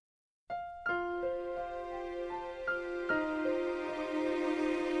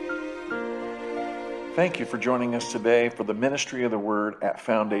Thank you for joining us today for the ministry of the Word at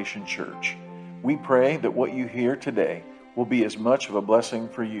Foundation Church. We pray that what you hear today will be as much of a blessing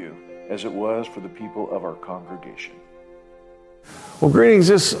for you as it was for the people of our congregation. Well, greetings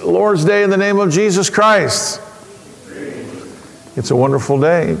this Lord's Day in the name of Jesus Christ. It's a wonderful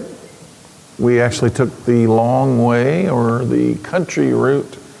day. We actually took the long way, or the country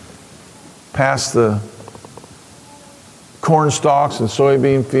route, past the corn stalks and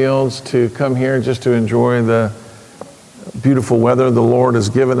soybean fields to come here just to enjoy the beautiful weather the Lord has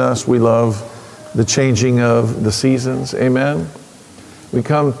given us. We love the changing of the seasons. Amen. We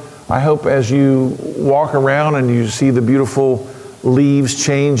come, I hope, as you walk around and you see the beautiful leaves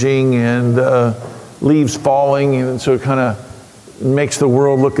changing and leaves falling, and so it kind of makes the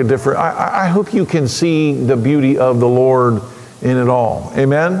world look a different. I hope you can see the beauty of the Lord in it all.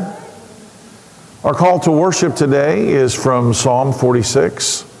 Amen. Our call to worship today is from Psalm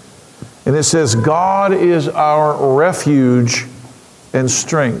 46, and it says, God is our refuge and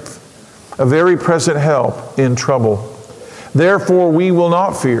strength, a very present help in trouble. Therefore we will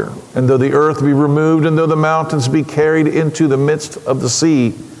not fear, and though the earth be removed, and though the mountains be carried into the midst of the sea,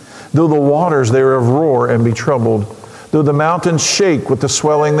 though the waters thereof roar and be troubled, though the mountains shake with the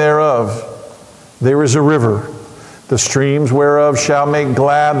swelling thereof, there is a river, the streams whereof shall make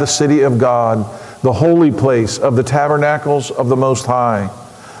glad the city of God, the holy place of the tabernacles of the Most High.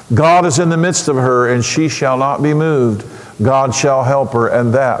 God is in the midst of her, and she shall not be moved. God shall help her,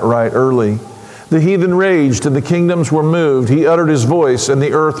 and that right early. The heathen raged, and the kingdoms were moved. He uttered his voice, and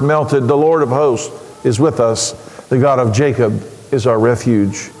the earth melted. The Lord of hosts is with us. The God of Jacob is our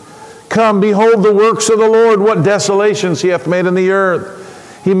refuge. Come, behold the works of the Lord, what desolations he hath made in the earth.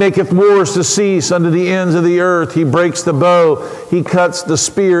 He maketh wars to cease unto the ends of the earth. He breaks the bow. He cuts the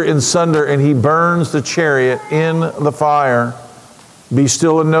spear in sunder, and he burns the chariot in the fire. Be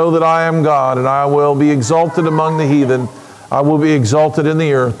still and know that I am God, and I will be exalted among the heathen. I will be exalted in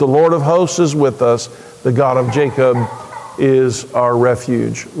the earth. The Lord of hosts is with us. The God of Jacob is our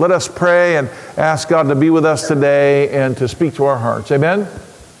refuge. Let us pray and ask God to be with us today and to speak to our hearts. Amen.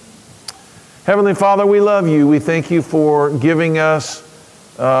 Heavenly Father, we love you. We thank you for giving us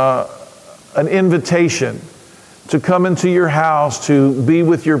an invitation to come into your house, to be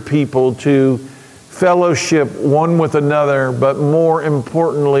with your people, to fellowship one with another, but more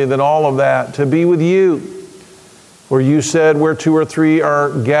importantly than all of that, to be with you. Where you said, where two or three are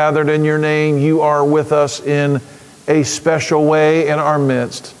gathered in your name, you are with us in a special way in our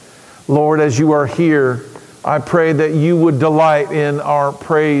midst. Lord, as you are here, I pray that you would delight in our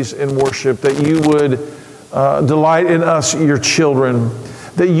praise and worship, that you would delight in us, your children,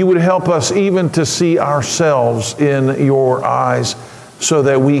 that you would help us even to see ourselves in your eyes so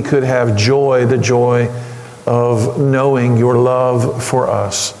that we could have joy, the joy of knowing your love for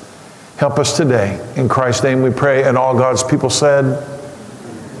us. Help us today. In Christ's name we pray, and all God's people said,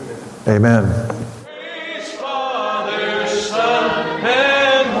 amen. Praise Father, Son,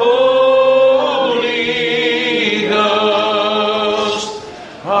 and Holy Ghost.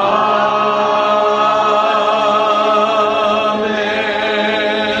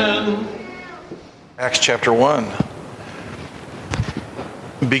 Acts chapter 1,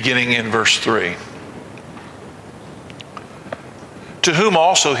 beginning in verse 3. To whom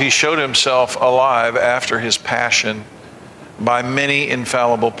also he showed himself alive after his passion by many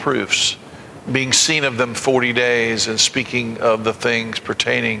infallible proofs, being seen of them 40 days, and speaking of the things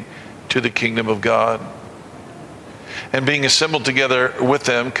pertaining to the kingdom of God. And being assembled together with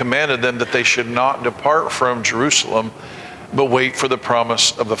them, commanded them that they should not depart from Jerusalem, but wait for the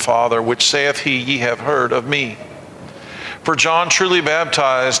promise of the Father, which saith he, ye have heard of me. For John truly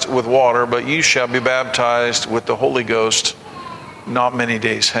baptized with water, but you shall be baptized with the Holy Ghost not many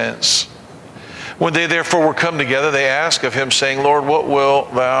days hence. When they therefore were come together, they asked of him, saying, Lord, what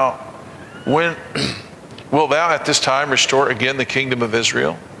wilt thou at this time restore again the kingdom of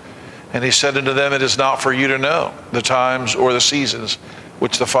Israel? And he said unto them, it is not for you to know the times or the seasons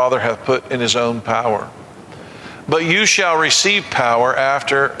which the Father hath put in his own power. But you shall receive power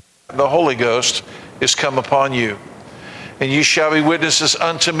after the Holy Ghost is come upon you. And you shall be witnesses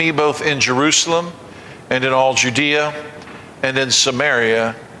unto me both in Jerusalem and in all Judea and in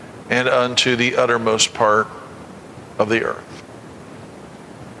Samaria and unto the uttermost part of the earth.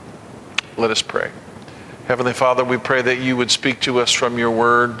 Let us pray. Heavenly Father, we pray that you would speak to us from your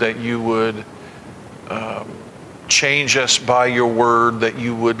word, that you would change us by your word, that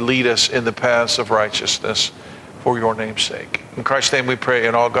you would lead us in the paths of righteousness for your name's sake. In Christ's name we pray,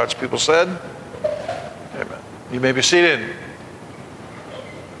 and all God's people said, amen. You may be seated.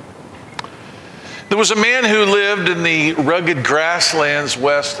 There was a man who lived in the rugged grasslands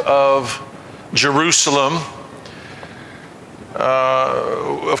west of Jerusalem.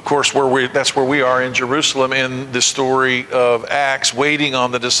 Of course, that's where we are in Jerusalem in the story of Acts, waiting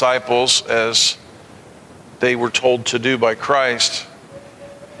on the disciples as they were told to do by Christ.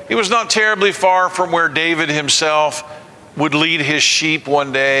 He was not terribly far from where David himself would lead his sheep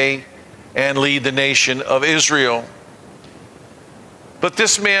one day and lead the nation of Israel. But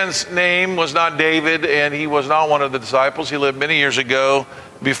this man's name was not David, and he was not one of the disciples. He lived many years ago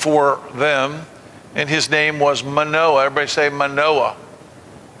before them, and his name was Manoah. Everybody say Manoah.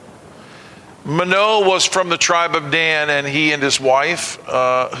 Manoah was from the tribe of Dan, and he and his wife,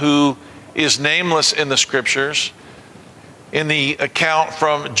 who is nameless in the scriptures, in the account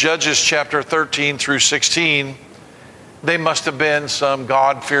from Judges chapter 13 through 16, they must have been some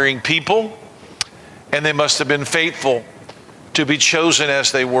God-fearing people, and they must have been faithful to be chosen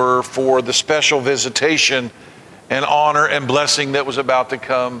as they were for the special visitation and honor and blessing that was about to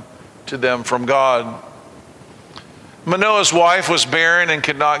come to them from God. Manoah's wife was barren and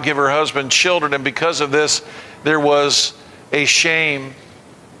could not give her husband children, and because of this, there was a shame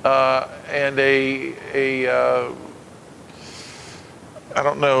and a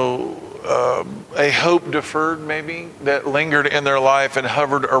hope deferred maybe that lingered in their life and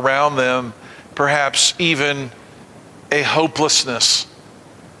hovered around them, perhaps even a hopelessness.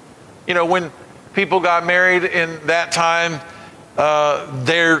 You know, when people got married in that time,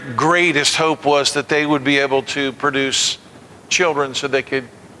 their greatest hope was that they would be able to produce children so they could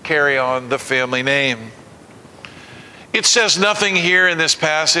carry on the family name. It says nothing here in this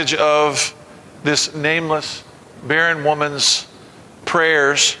passage of this nameless, barren woman's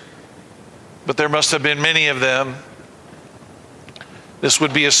prayers, but there must have been many of them. This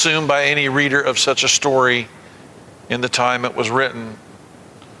would be assumed by any reader of such a story in the time it was written.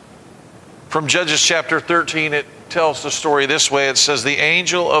 From Judges chapter 13, it tells the story this way. It says, "The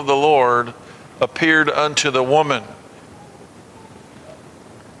angel of the Lord appeared unto the woman.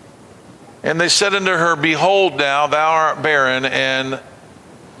 And they said unto her, Behold now, thou art barren, and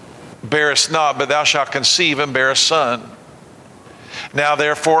bearest not, but thou shalt conceive and bear a son. Now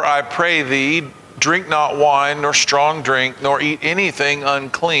therefore I pray thee, drink not wine, nor strong drink, nor eat anything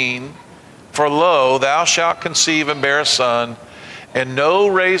unclean. For lo, thou shalt conceive and bear a son, and no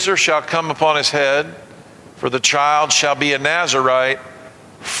razor shall come upon his head, for the child shall be a Nazarite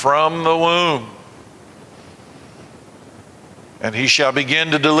from the womb. And he shall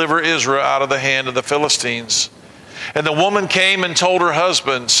begin to deliver Israel out of the hand of the Philistines. And the woman came and told her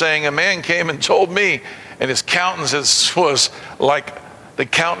husband, saying, A man came and told me, and his countenance was like the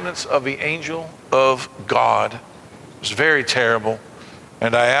countenance of the angel of God. It was very terrible.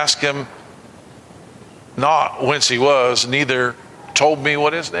 And I asked him not whence he was, neither told me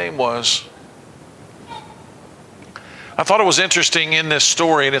what his name was." I thought it was interesting in this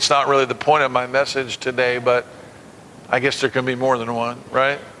story, and it's not really the point of my message today, but I guess there can be more than one,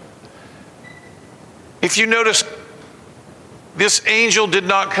 right? If you notice, this angel did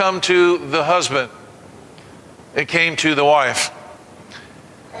not come to the husband. It came to the wife.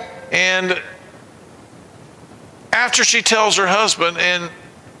 And after she tells her husband, and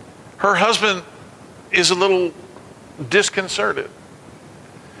her husband is a little disconcerted.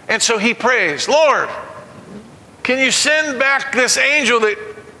 And so he prays, "Lord, can you send back this angel that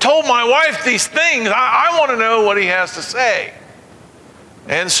told my wife these things? I want to know what he has to say."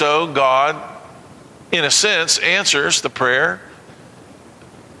 And so God, in a sense, answers the prayer.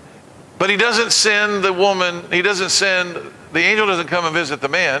 But he doesn't send the woman, the angel doesn't come and visit the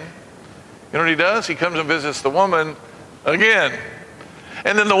man. You know what he does? He comes and visits the woman again.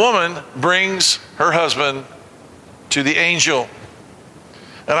 And then the woman brings her husband to the angel.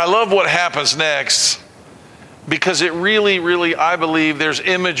 And I love what happens next, because it really, I believe there's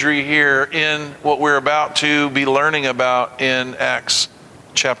imagery here in what we're about to be learning about in Acts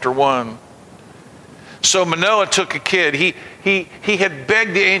chapter 1. So Manoah took a kid. He had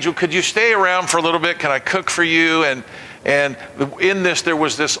begged the angel, "Could you stay around for a little bit? Can I cook for you?" And in this, there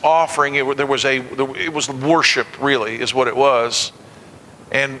was this offering. It was worship, really, is what it was.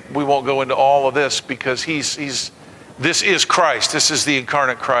 And we won't go into all of this because this is Christ. This is the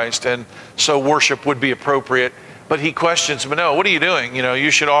incarnate Christ. And so worship would be appropriate. But he questions Manoah, "What are you doing? You know, you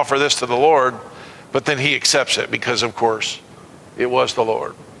should offer this to the Lord." But then he accepts it because, of course, it was the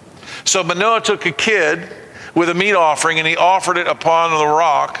Lord. So Manoah took a kid with a meat offering, and he offered it upon the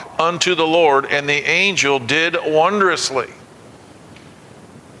rock unto the Lord, and the angel did wondrously.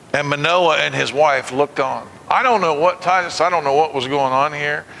 And Manoah and his wife looked on. I don't know what was going on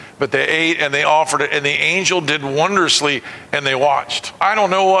here, but they ate and they offered it, and the angel did wondrously, and they watched. I don't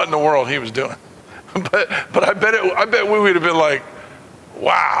know what in the world he was doing, but I bet we would have been like,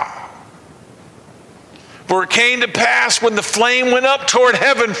 "Wow." For it came to pass when the flame went up toward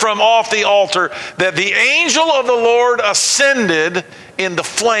heaven from off the altar, that the angel of the Lord ascended in the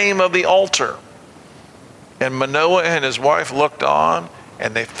flame of the altar. And Manoah and his wife looked on,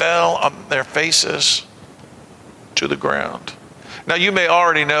 and they fell on their faces to the ground. Now, you may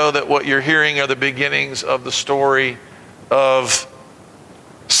already know that what you're hearing are the beginnings of the story of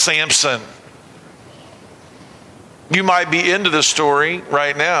Samson. You might be into the story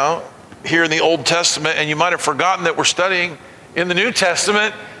right now here in the Old Testament, and you might have forgotten that we're studying in the New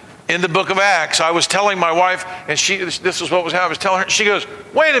Testament in the book of Acts. I was telling my wife, and this is what was happening. I was telling her, she goes,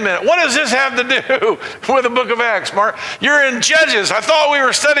 wait a minute, what does this have to do with the book of Acts, Mark? You're in Judges. I thought we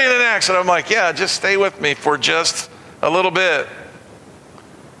were studying in Acts. And I'm like, yeah, just stay with me for just a little bit.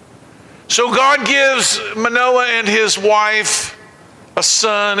 So God gives Manoah and his wife a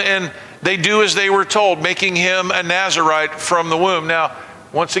son, and they do as they were told, making him a Nazirite from the womb. Now,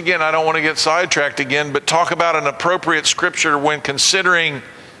 once again, I don't want to get sidetracked again, but talk about an appropriate scripture when considering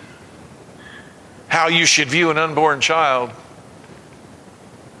how you should view an unborn child.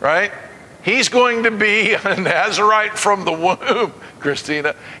 Right? He's going to be a Nazirite from the womb,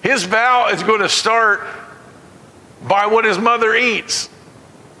 Christina. His vow is going to start by what his mother eats.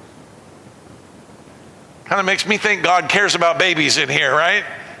 Kind of makes me think God cares about babies in here, right?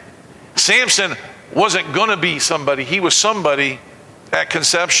 Samson wasn't going to be somebody. He was somebody at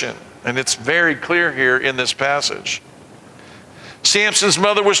conception. And it's very clear here in this passage. Samson's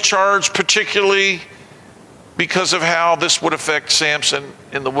mother was charged particularly because of how this would affect Samson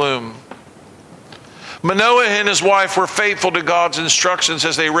in the womb. Manoah and his wife were faithful to God's instructions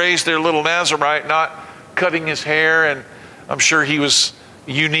as they raised their little Nazirite, not cutting his hair. And I'm sure he was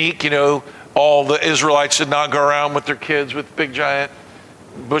unique. All the Israelites did not go around with their kids with big, giant,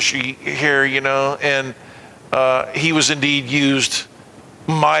 bushy hair, And he was indeed used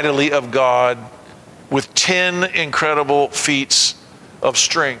mightily of God with 10 incredible feats of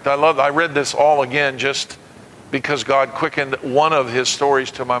strength. I read this all again just because God quickened one of his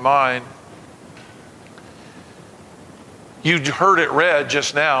stories to my mind. You heard it read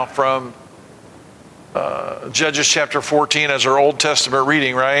just now from Judges chapter 14 as our Old Testament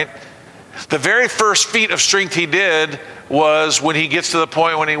reading, right? The very first feat of strength he did was when he gets to the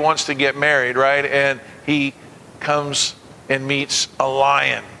point when he wants to get married, right? And he comes and meets a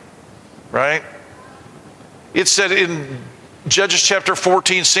lion, right? It said in Judges chapter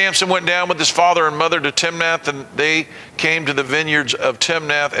 14, Samson went down with his father and mother to Timnath, and they came to the vineyards of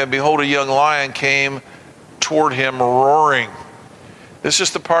Timnath, and behold, a young lion came toward him roaring. This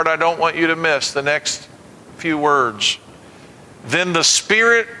is the part I don't want you to miss, the next few words. Then the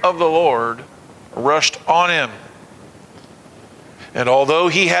Spirit of the Lord rushed on him, and although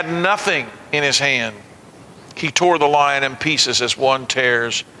he had nothing in his hand, he tore the lion in pieces as one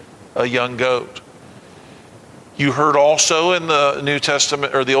tears a young goat. You heard also in the New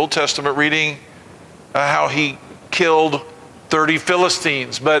Testament or the Old Testament reading how he killed 30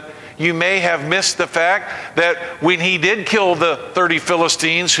 Philistines. But you may have missed the fact that when he did kill the 30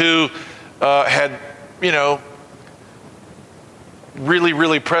 Philistines who had, really,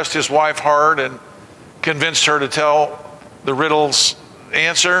 really pressed his wife hard and convinced her to tell the riddle's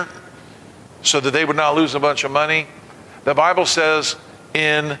answer so that they would not lose a bunch of money. The Bible says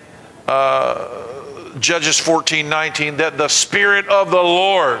in Judges 14:19 that the Spirit of the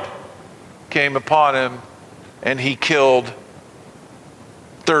Lord came upon him and he killed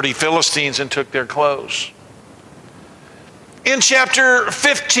 30 Philistines and took their clothes. In chapter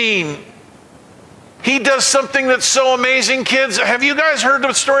 15, he does something that's so amazing, kids. Have you guys heard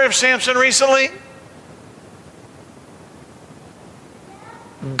the story of Samson recently?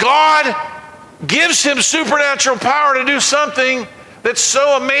 God gives him supernatural power to do something that's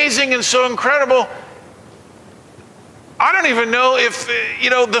so amazing and so incredible. I don't even know if,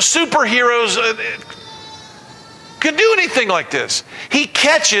 the superheroes could do anything like this. He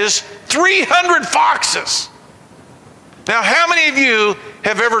catches 300 foxes. Now, how many of you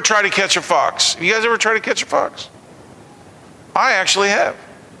have ever tried to catch a fox? You guys ever tried to catch a fox? I actually have.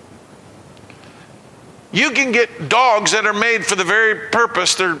 You can get dogs that are made for the very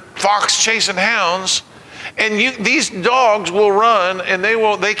purpose. They're fox chasing hounds. And these dogs will run, and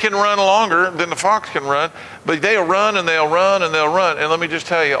they can run longer than the fox can run, but they'll run and they'll run and they'll run. And let me just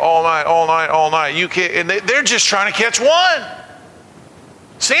tell you, all night. You can't, and they're just trying to catch one.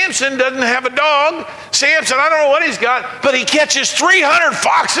 Samson doesn't have a dog. Samson, I don't know what he's got, but he catches 300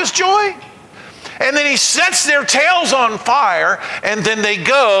 foxes, Joy. And then he sets their tails on fire, and then they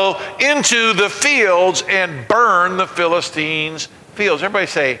go into the fields and burn the Philistines' fields. Everybody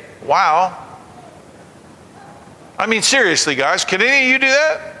say, wow. I mean, seriously, guys, can any of you do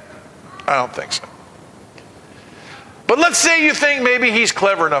that? I don't think so. But let's say you think maybe he's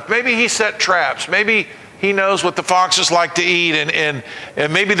clever enough. Maybe he set traps. Maybe he knows what the foxes like to eat, and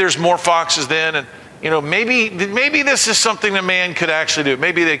maybe there's more foxes then. And maybe this is something a man could actually do.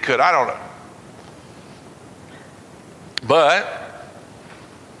 Maybe they could. I don't know. But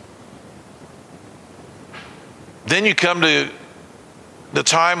then you come to the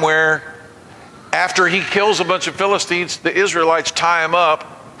time where after he kills a bunch of Philistines, the Israelites tie him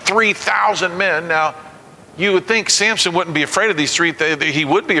up, 3,000 men. Now, you would think Samson wouldn't be afraid of these he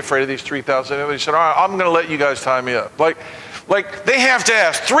would be afraid of these 3,000 men. But he said, all right, I'm going to let you guys tie me up. Like they have to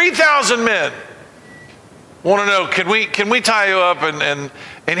ask, 3,000 men want to know, can we tie you up?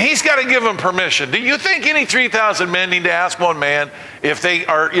 And he's got to give them permission. Do you think any 3,000 men need to ask one man if they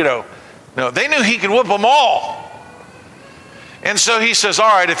are, no, they knew he could whip them all. And so he says, all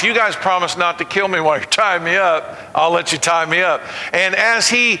right, if you guys promise not to kill me while you're tying me up, I'll let you tie me up. And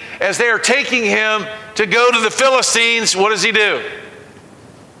as they are taking him to go to the Philistines, what does he do?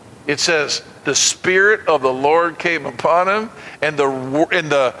 It says, the Spirit of the Lord came upon him, and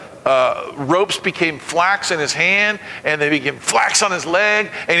the ropes became flax in his hand, and they became flax on his leg,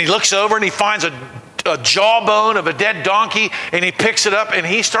 and he looks over and he finds a jawbone of a dead donkey, and he picks it up and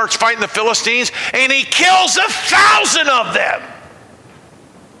he starts fighting the Philistines, and he kills 1,000 of them.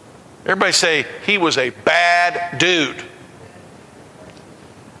 Everybody say, he was a bad dude.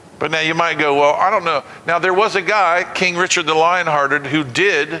 But now you might go, well, I don't know. Now there was a guy, King Richard the Lionhearted, who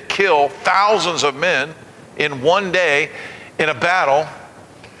did kill thousands of men in one day in a battle,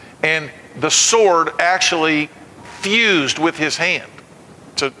 and the sword actually fused with his hand.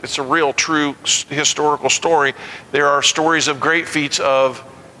 It's a real, true historical story. There are stories of great feats of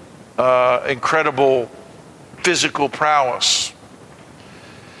incredible physical prowess.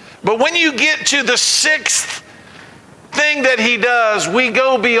 But when you get to the sixth thing that he does, we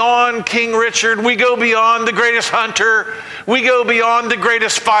go beyond King Richard. We go beyond the greatest hunter. We go beyond the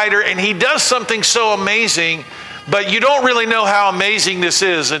greatest fighter. And he does something so amazing, but you don't really know how amazing this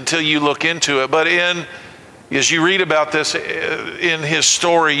is until you look into it. But as you read about this in his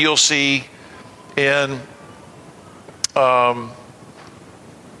story, you'll see in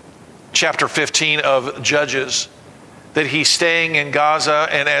chapter 15 of Judges that he's staying in Gaza,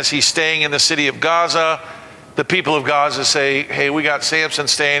 and as he's staying in the city of Gaza, the people of Gaza say, hey, we got Samson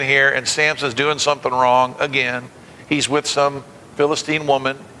staying here, and Samson's doing something wrong again. He's with some Philistine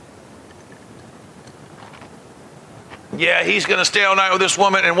woman. Yeah, he's going to stay all night with this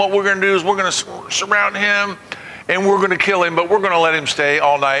woman, and what we're going to do is we're going to surround him, and we're going to kill him, but we're going to let him stay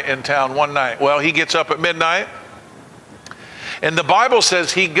all night in town one night. Well, he gets up at midnight, and the Bible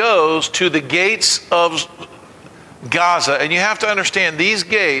says he goes to the gates of Gaza, and you have to understand, these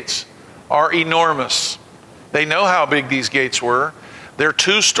gates are enormous. They know how big these gates were. They're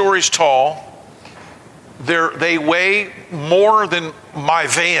 2 stories tall. They weigh more than my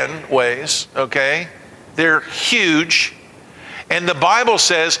van weighs, okay? They're huge. And the Bible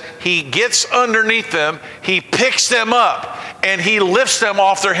says he gets underneath them, he picks them up, and he lifts them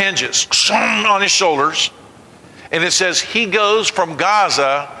off their hinges on his shoulders. And it says he goes from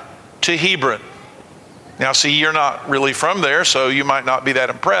Gaza to Hebron. Now, see, you're not really from there, so you might not be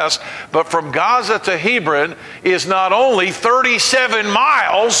that impressed. But from Gaza to Hebron is not only 37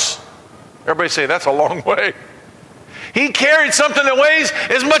 miles. Everybody say, that's a long way. He carried something that weighs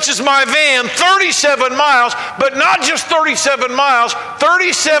as much as my van, 37 miles, but not just 37 miles,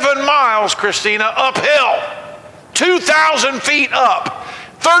 37 miles, Christina, uphill, 2,000 feet up,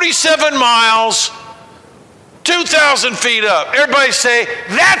 37 miles, 2,000 feet up. Everybody say,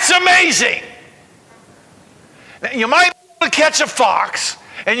 that's amazing. Now, you might be able to catch a fox,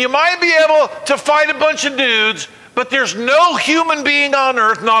 and you might be able to fight a bunch of dudes, but there's no human being on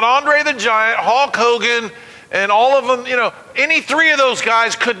earth, not Andre the Giant, Hulk Hogan, and all of them, any 3 of those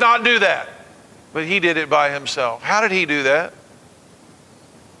guys could not do that. But he did it by himself. How did he do that?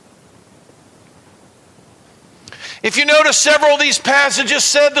 If you notice, several of these passages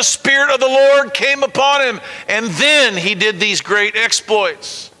said the Spirit of the Lord came upon him, and then he did these great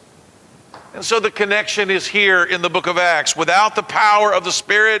exploits. And so the connection is here in the book of Acts. Without the power of the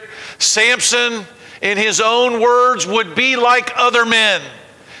Spirit, Samson, in his own words, would be like other men.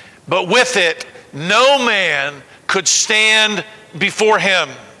 But with it, no man could stand before him.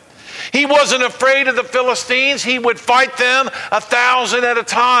 He wasn't afraid of the Philistines. He would fight them 1,000 at a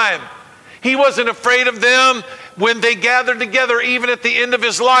time. He wasn't afraid of them when they gathered together, even at the end of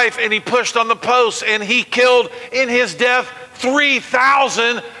his life, and he pushed on the posts, and he killed in his death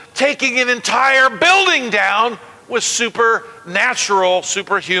 3,000, taking an entire building down with supernatural,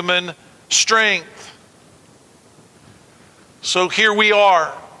 superhuman strength. So here we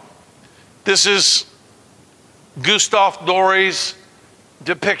are. This is Gustave Doré's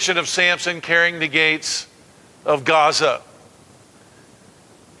depiction of Samson carrying the gates of Gaza.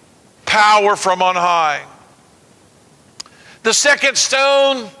 Power from on high. The second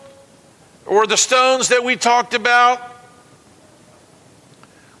stone, or the stones that we talked about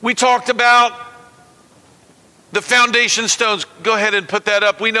the foundation stones. Go ahead and put that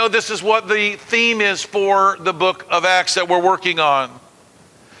up. We know this is what the theme is for the book of Acts that we're working on.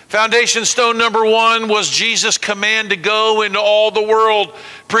 Foundation stone number 1 was Jesus' command to go into all the world,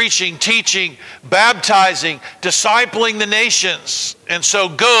 preaching, teaching, baptizing, discipling the nations. And so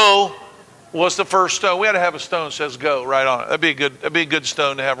go was the first stone. We had to have a stone that says go right on it. That'd be a good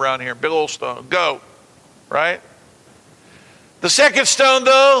stone to have around here. Big old stone. Go. Right? The second stone,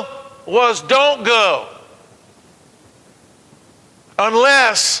 though, was don't go.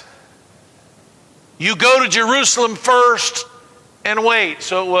 Unless you go to Jerusalem first and wait.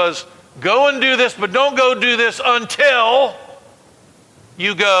 So it was go and do this, but don't go do this until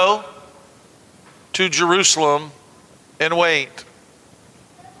you go to Jerusalem and wait.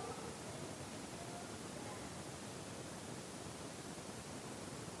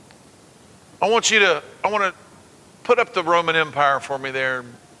 I want to put up the Roman Empire for me there.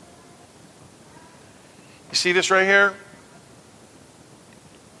 You see this right here?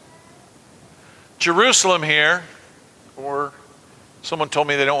 Jerusalem here, or someone told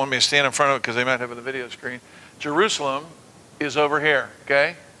me they don't want me to stand in front of it because they might have it on the video screen. Jerusalem is over here,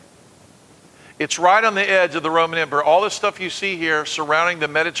 okay? It's right on the edge of the Roman Empire. All this stuff you see here surrounding the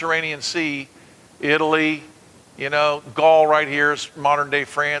Mediterranean Sea, Italy, Gaul right here is modern day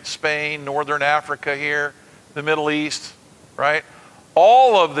France, Spain, Northern Africa here, the Middle East, right?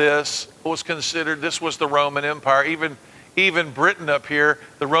 All of this was considered, this was the Roman Empire. Even Britain up here,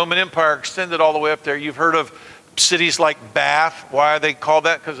 the Roman Empire extended all the way up there. You've heard of cities like Bath. Why are they called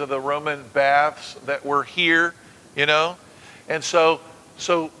that? Because of the Roman baths that were here, And so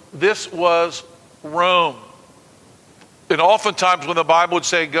this was Rome. And oftentimes when the Bible would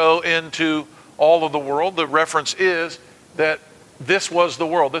say go into all of the world, the reference is that this was the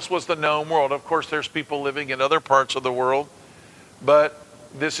world. This was the known world. Of course, there's people living in other parts of the world, but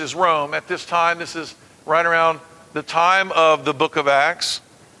this is Rome. At this time, this is right around the time of the book of Acts,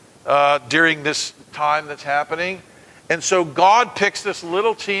 during this time that's happening. And so God picks this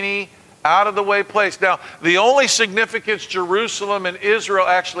little teeny out of the way place. Now, the only significance Jerusalem and Israel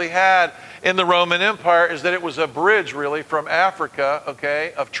actually had in the Roman Empire is that it was a bridge really from Africa,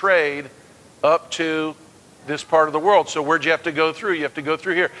 of trade up to this part of the world. So where'd you have to go through? You have to go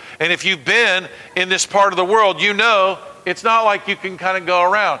through here. And if you've been in this part of the world, it's not like you can kind of go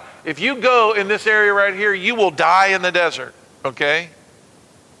around. If you go in this area right here, you will die in the desert, okay?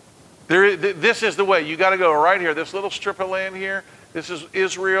 This is the way. You got to go right here. This little strip of land here, this is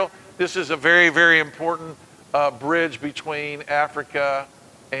Israel. This is a very, very important bridge between Africa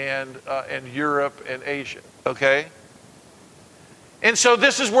and Europe and Asia, okay? And so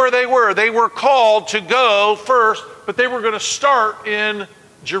this is where they were. They were called to go first, but they were going to start in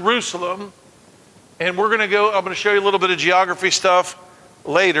Jerusalem. And I'm going to show you a little bit of geography stuff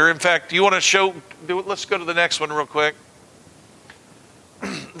later. In fact, let's go to the next one real quick.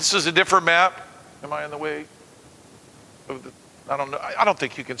 This is a different map. Am I in the way? I don't know. I don't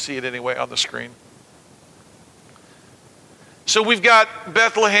think you can see it anyway on the screen. So we've got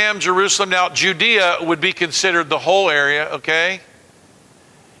Bethlehem, Jerusalem. Now, Judea would be considered the whole area, okay?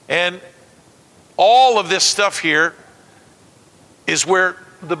 And all of this stuff here is where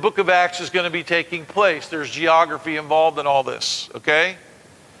the book of Acts is going to be taking place. There's geography involved in all this, okay?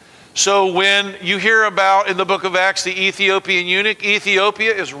 So when you hear about in the book of Acts the Ethiopian eunuch,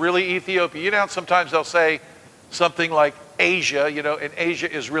 Ethiopia is really Ethiopia. You know how sometimes they'll say something like Asia, and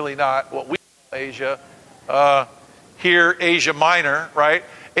Asia is really not what we call Asia. Here, Asia Minor, right?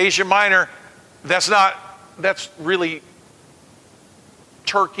 Asia Minor, that's really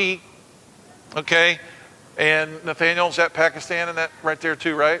Turkey, okay? And Nathaniel, is that Pakistan in that right there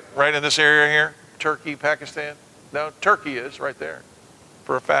too, right? Right in this area here? Turkey, Pakistan? No, Turkey is right there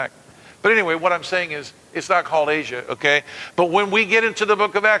for a fact. But anyway, what I'm saying is it's not called Asia, okay? But when we get into the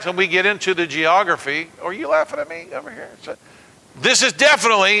book of Acts and we get into the geography, are you laughing at me over here? This is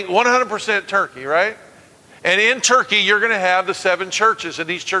definitely 100% Turkey, right? And in Turkey, you're going to have the 7 churches, and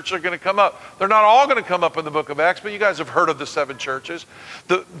these churches are going to come up. They're not all going to come up in the book of Acts, but you guys have heard of the 7 churches.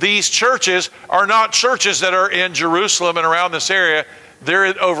 These churches are not churches that are in Jerusalem and around this area.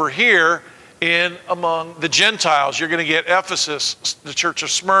 They're over here, in among the Gentiles. You're going to get Ephesus, the church of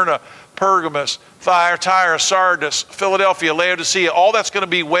Smyrna, Pergamos, Thyatira, Sardis, Philadelphia, Laodicea. All that's going to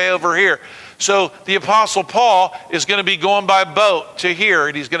be way over here. So the Apostle Paul is going to be going by boat to here,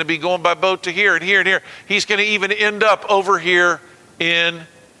 and he's going to be going by boat to here and here and here. He's going to even end up over here in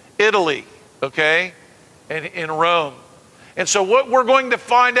Italy, okay, and in Rome. And so what we're going to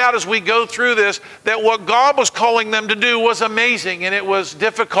find out as we go through this, that what God was calling them to do was amazing, and it was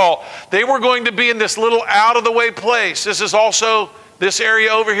difficult. They were going to be in this little out-of-the-way place. This is also, this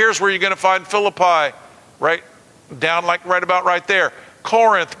area over here is where you're going to find Philippi, right down like right about right there.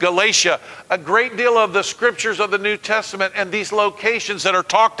 Corinth, Galatia, a great deal of the scriptures of the New Testament and these locations that are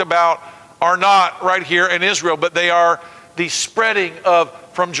talked about are not right here in Israel, but they are the spreading of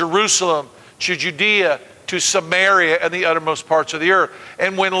from Jerusalem to Judea to Samaria and the uttermost parts of the earth.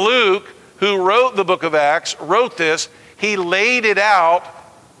 And when Luke, who wrote the book of Acts, wrote this, he laid it out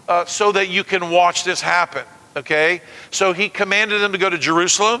so that you can watch this happen, okay? So he commanded them to go to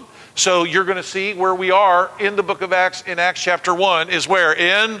Jerusalem. So you're going to see where we are in the book of Acts, in Acts chapter 1, is where?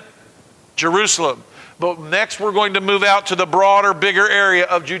 In Jerusalem. But next we're going to move out to the broader, bigger area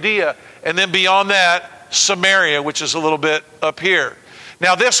of Judea. And then beyond that, Samaria, which is a little bit up here.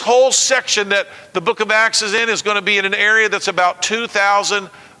 Now this whole section that the book of Acts is in is going to be in an area that's about 2,000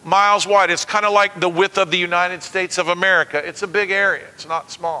 miles wide. It's kind of like the width of the United States of America. It's a big area. It's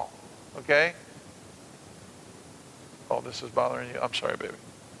not small. Okay? Oh, this is bothering you. I'm sorry, baby.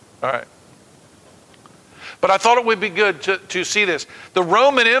 All right. But I thought it would be good to see this. The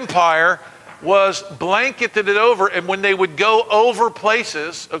Roman Empire was blanketed it over, and when they would go over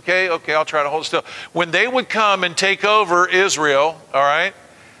places, okay, I'll try to hold still. When they would come and take over Israel, all right,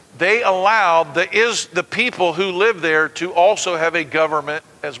 they allowed the people who lived there to also have a government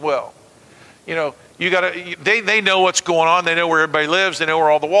as well. You know, they know what's going on. They know where everybody lives. They know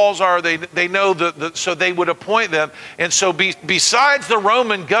where all the walls are. They know so they would appoint them. And so besides the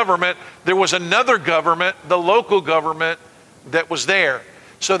Roman government, there was another government, the local government, that was there.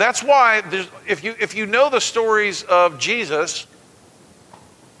 So that's why if you know the stories of Jesus,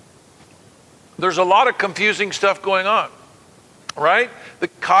 there's a lot of confusing stuff going on, right? The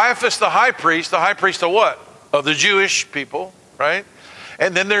Caiaphas, the high priest of what? Of the Jewish people, right?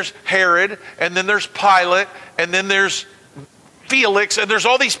 And then there's Herod, and then there's Pilate, and then there's Felix, and there's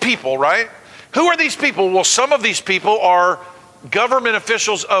all these people, right? Who are these people? Well, some of these people are government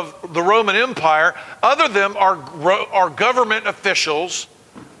officials of the Roman Empire. Other of them are government officials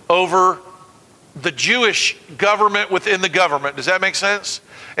over the Jewish government within the government. Does that make sense?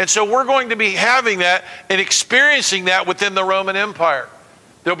 And so we're going to be having that and experiencing that within the Roman Empire.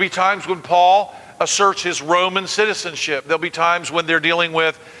 There'll be times when Paul asserts his Roman citizenship. There'll be times when they're dealing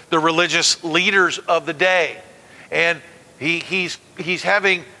with the religious leaders of the day. And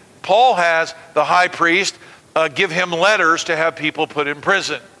Paul has the high priest give him letters to have people put in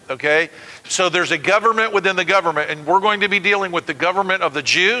prison. Okay? So there's a government within the government, and we're going to be dealing with the government of the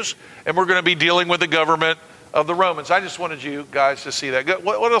Jews, and we're going to be dealing with the government of the Romans. I just wanted you guys to see that.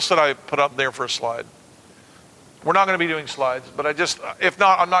 What else did I put up there for a slide? We're not going to be doing slides, but if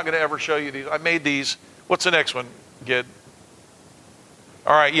not, I'm not going to ever show you these. I made these. What's the next one, Gid?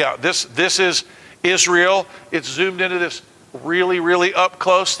 All right, yeah, this is Israel. It's zoomed into this really, really up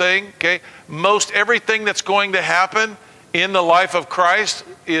close thing, okay? Most everything that's going to happen in the life of Christ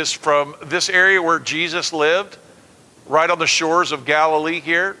is from this area where Jesus lived, right on the shores of Galilee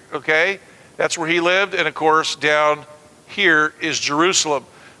here, okay? That's where he lived. And of course, down here is Jerusalem.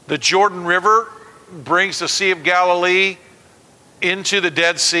 The Jordan River brings the Sea of Galilee into the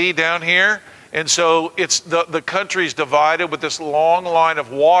Dead Sea down here. And so it's the country's divided with this long line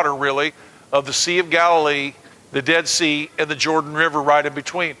of water, really, of the Sea of Galilee, the Dead Sea, and the Jordan River right in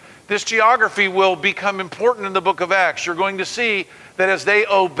between. This geography will become important in the book of Acts. You're going to see that as they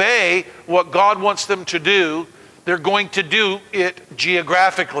obey what God wants them to do, they're going to do it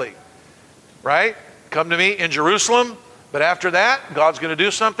geographically, right? Come to me in Jerusalem, but after that, God's going to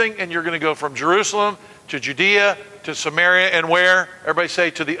do something, and you're going to go from Jerusalem to Judea to Samaria, and where? Everybody say,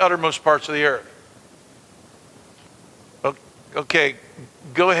 to the uttermost parts of the earth. Okay,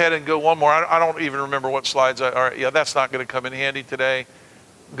 go ahead and go one more. I don't even remember what slides all right, yeah, that's not going to come in handy today.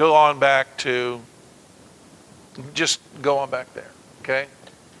 Go on back to, just go on back there, okay?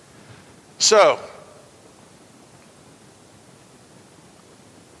 So,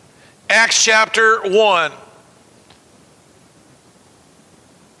 Acts chapter 1.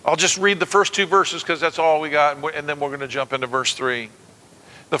 I'll just read the first two verses because that's all we got, and then we're going to jump into verse 3.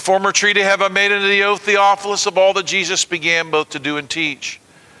 The former treaty have I made unto thee, O Theophilus, of all that Jesus began both to do and teach,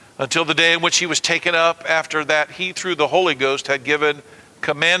 until the day in which he was taken up. After that he through the Holy Ghost had given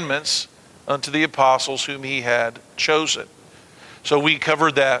commandments unto the apostles whom he had chosen. So we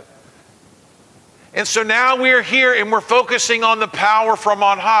covered that. And so now we're here and we're focusing on the power from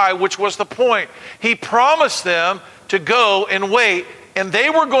on high, which was the point. He promised them to go and wait, and they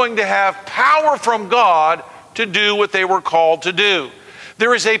were going to have power from God to do what they were called to do.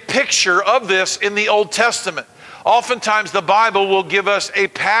 There is a picture of this in the Old Testament. Oftentimes the Bible will give us a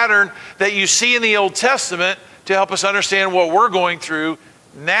pattern that you see in the Old Testament to help us understand what we're going through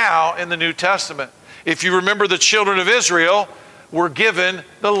now in the New Testament. If you remember, the children of Israel were given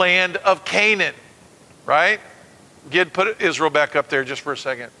the land of Canaan, right? Gid, put Israel back up there just for a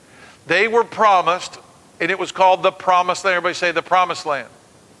second. They were promised, and it was called the promised land. Everybody say the promised land.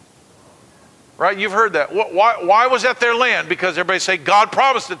 Right? You've heard that. Why was that their land? Because everybody say God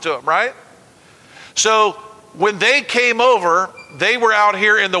promised it to them, right? So when they came over, they were out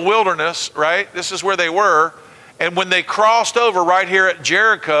here in the wilderness, right? This is where they were. And when they crossed over right here at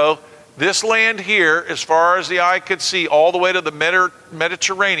Jericho, this land here, as far as the eye could see, all the way to the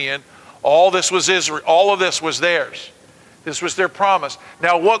Mediterranean, all this was Israel. All of this was theirs. This was their promise.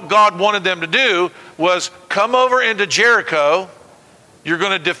 Now, what God wanted them to do was come over into Jericho. You're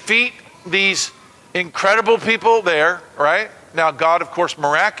going to defeat these incredible people there, right? Now, God, of course,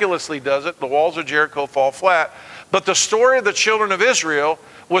 miraculously does it. The walls of Jericho fall flat. But the story of the children of Israel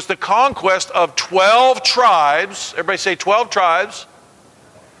was the conquest of 12 tribes. Everybody say 12 tribes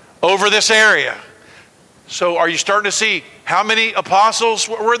over this area. So are you starting to see how many apostles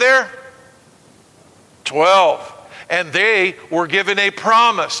were there? 12. And they were given a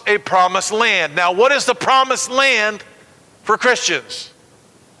promised land. Now, what is the promised land for Christians?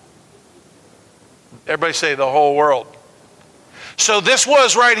 Everybody say the whole world. So this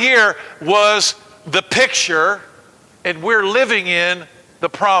was right here was the picture, and we're living in the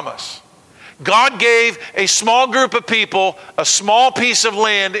promise. God gave a small group of people a small piece of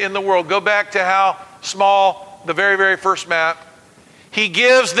land in the world. Go back to how small the very, very first map. He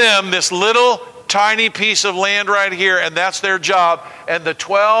gives them this little tiny piece of land right here, and that's their job. And the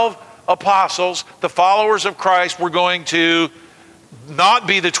 12 apostles, the followers of Christ, were going to not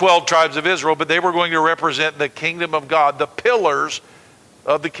be the 12 tribes of Israel, but they were going to represent the kingdom of God, the pillars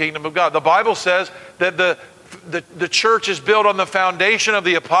of the kingdom of God. The Bible says that the church is built on the foundation of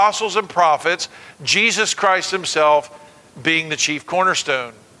the apostles and prophets, Jesus Christ himself being the chief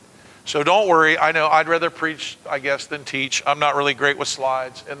cornerstone. So don't worry. I know I'd rather preach, I guess, than teach. I'm not really great with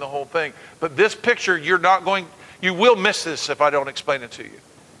slides and the whole thing. But this picture, you will miss this if I don't explain it to you.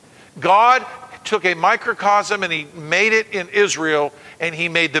 God took a microcosm and he made it in Israel, and he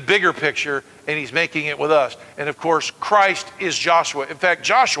made the bigger picture, and he's making it with us. And of course, Christ is Joshua. In fact,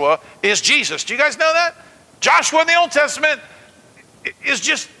 Joshua is Jesus. Do you guys know that? Joshua in the Old Testament is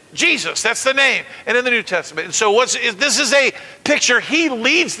just Jesus. That's the name. And in the New Testament. And so this is a picture. He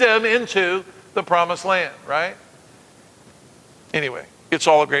leads them into the promised land, right? Anyway, it's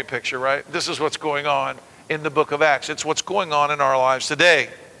all a great picture, right? This is what's going on in the book of Acts. It's what's going on in our lives today.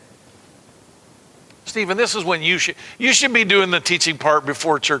 Stephen, this is when you should be doing the teaching part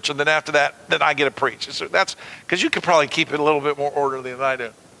before church, and then after that, then I get to preach. So that's because you could probably keep it a little bit more orderly than I do.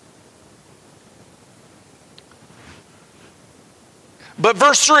 But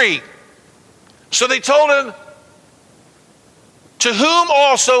verse 3, so they told him, to whom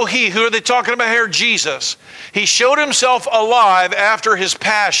also he, who are they talking about here? Jesus. He showed himself alive after his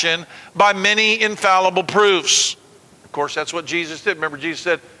passion by many infallible proofs. Of course, that's what Jesus did. Remember, Jesus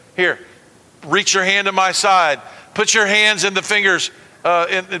said, here, reach your hand to my side. Put your hands in the fingers,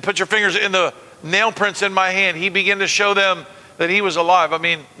 and put your fingers in the nail prints in my hand. He began to show them that he was alive. I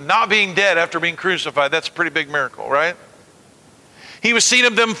mean, not being dead after being crucified, that's a pretty big miracle, right? He was seen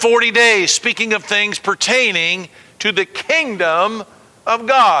of them 40 days, speaking of things pertaining to the kingdom of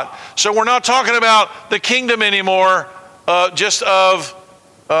God. So we're not talking about the kingdom anymore, that's just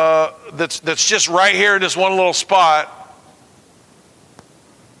right here in this one little spot.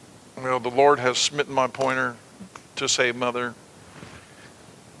 Well, the Lord has smitten my pointer to say mother.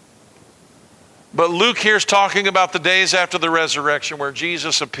 But Luke here's talking about the days after the resurrection, where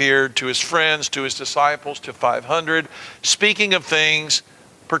Jesus appeared to his friends, to his disciples, to 500, speaking of things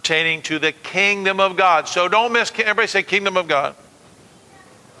pertaining to the kingdom of God. So don't miss, everybody say kingdom of God.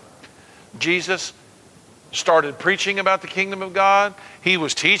 Jesus started preaching about the kingdom of God. He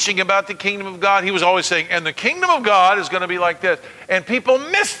was teaching about the kingdom of God. He was always saying, and the kingdom of God is going to be like this. And people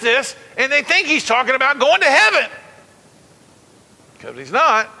miss this, and they think he's talking about going to heaven. Because he's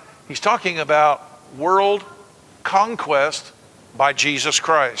not. He's talking about world conquest by Jesus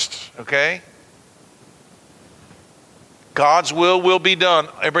Christ, okay? God's will be done.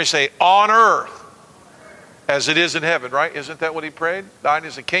 Everybody say, on earth as it is in heaven, right? Isn't that what he prayed? Thine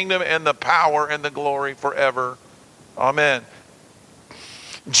is the kingdom and the power and the glory forever. Amen.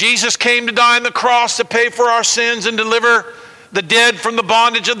 Jesus came to die on the cross to pay for our sins and deliver the dead from the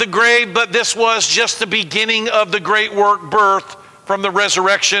bondage of the grave, but this was just the beginning of the great work birthed from the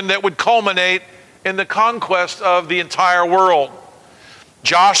resurrection that would culminate in the conquest of the entire world.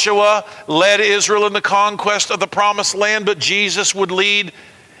 Joshua led Israel in the conquest of the promised land, but Jesus would lead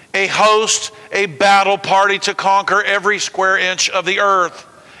a host, a battle party to conquer every square inch of the earth,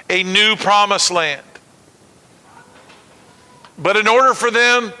 a new promised land. But in order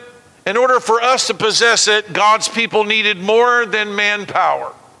for us to possess it, God's people needed more than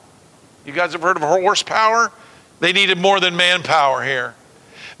manpower. You guys have heard of horsepower? They needed more than manpower here.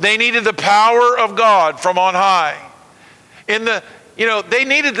 They needed the power of God from on high. They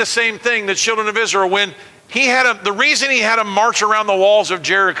needed the same thing, the children of Israel, when the reason he had them march around the walls of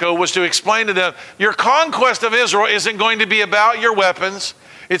Jericho was to explain to them, your conquest of Israel isn't going to be about your weapons.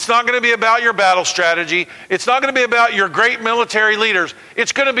 It's not going to be about your battle strategy. It's not going to be about your great military leaders.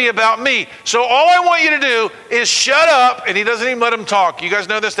 It's going to be about me. So all I want you to do is shut up. And he doesn't even let them talk. You guys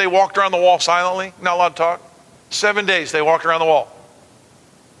know this? They walked around the wall silently, not allowed to talk. 7 days they walked around the wall.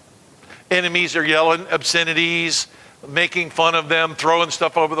 Enemies are yelling obscenities, making fun of them, throwing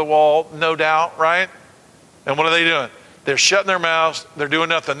stuff over the wall, no doubt, right? And what are they doing? They're shutting their mouths. They're doing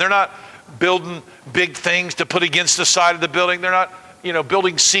nothing. They're not building big things to put against the side of the building. They're not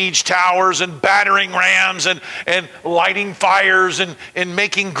building siege towers and battering rams and lighting fires and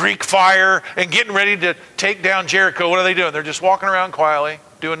making Greek fire and getting ready to take down Jericho. What are they doing? They're just walking around quietly,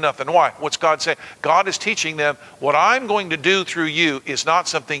 doing nothing. Why? What's God saying? God is teaching them, what I'm going to do through you is not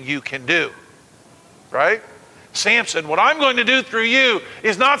something you can do. Right? Samson, what I'm going to do through you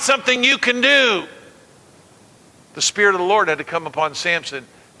is not something you can do. The Spirit of the Lord had to come upon Samson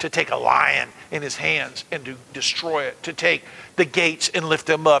to take a lion in his hands and to destroy it, to take the gates and lift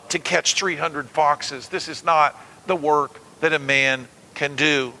them up, to catch 300 foxes. This is not the work that a man can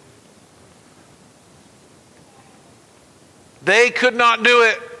do. They could not do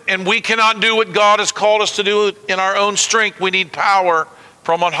it, and we cannot do what God has called us to do in our own strength. We need power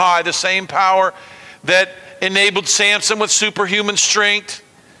from on high, the same power that enabled Samson with superhuman strength.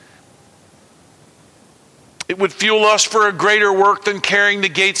 It would fuel us for a greater work than carrying the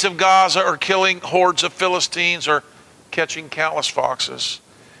gates of Gaza or killing hordes of Philistines or catching countless foxes.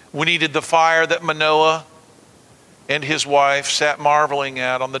 We needed the fire that Manoah and his wife sat marveling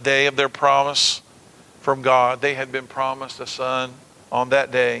at on the day of their promise from God. They had been promised a son on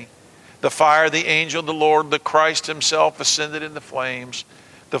that day. The fire, the angel of the Lord, the Christ himself ascended in the flames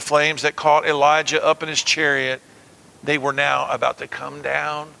that caught Elijah up in his chariot. They were now about to come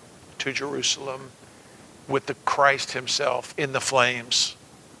down to Jerusalem with the Christ himself in the flames.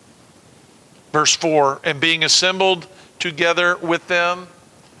 Verse 4, and being assembled together with them.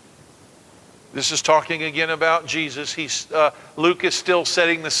 This is talking again about Jesus. Luke is still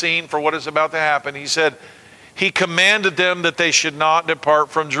setting the scene for what is about to happen. He said, he commanded them that they should not depart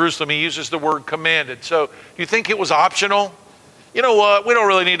from Jerusalem. He uses the word commanded. So do you think it was optional? You know what? We don't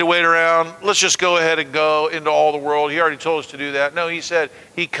really need to wait around. Let's just go ahead and go into all the world. He already told us to do that. No, he said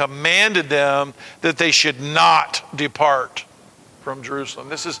he commanded them that they should not depart from Jerusalem.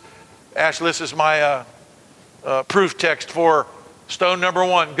 This is my proof text for stone number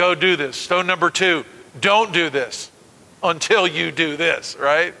 1, go do this. Stone number 2, don't do this until you do this,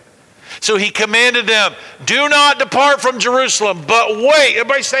 right? So he commanded them, do not depart from Jerusalem, but wait.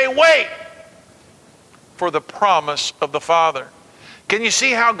 Everybody say wait for the promise of the Father. Can you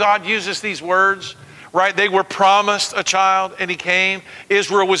see how God uses these words? Right? They were promised a child and he came.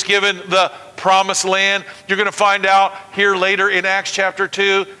 Israel was given the promised land. You're going to find out here later in Acts chapter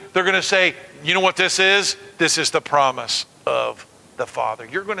 2, they're going to say, you know what this is? This is the promise of the Father.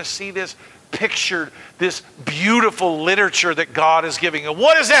 You're going to see this pictured, this beautiful literature that God is giving. And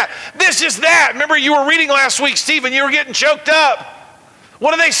what is that? This is that. Remember you were reading last week, Stephen, you were getting choked up.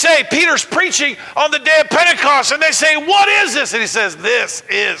 What do they say? Peter's preaching on the day of Pentecost, and they say, what is this? And he says, this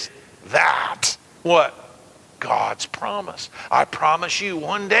is that. What? God's promise. I promise you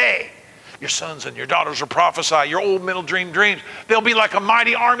one day, your sons and your daughters will prophesy. Your old men will dream dreams. They'll be like a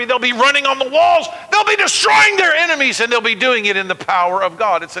mighty army. They'll be running on the walls. They'll be destroying their enemies, and they'll be doing it in the power of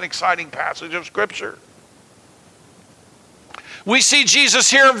God. It's an exciting passage of Scripture. We see Jesus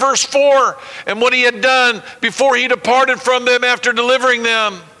here in verse 4 and what he had done before he departed from them after delivering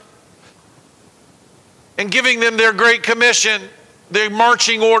them and giving them their great commission, their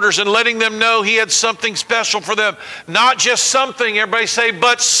marching orders, and letting them know he had something special for them. Not just something, everybody say,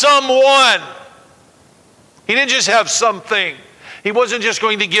 but someone. He didn't just have something. He wasn't just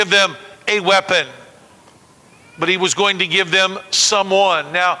going to give them a weapon. but he was going to give them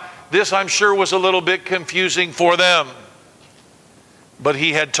someone. Now, this I'm sure was a little bit confusing for them, but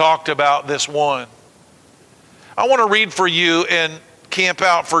he had talked about this one. I want to read for you and camp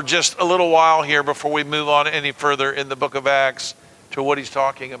out for just a little while here before we move on any further in the book of Acts to what he's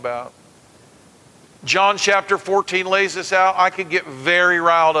talking about. John chapter 14 lays this out. I could get very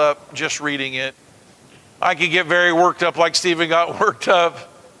riled up just reading it. I could get very worked up like Stephen got worked up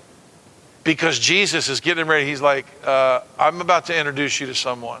because Jesus is getting ready. He's like, I'm about to introduce you to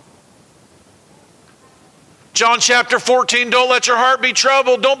someone. John chapter 14, don't let your heart be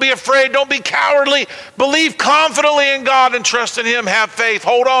troubled. Don't be afraid. Don't be cowardly. Believe confidently in God and trust in Him. Have faith.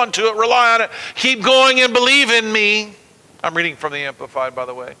 Hold on to it. Rely on it. Keep going and believe in me. I'm reading from the Amplified, by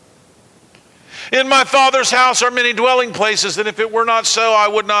the way. In my Father's house are many dwelling places, and if it were not so, I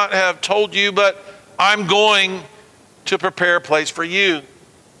would not have told you, but I'm going to prepare a place for you.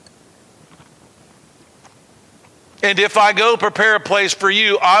 And if I go prepare a place for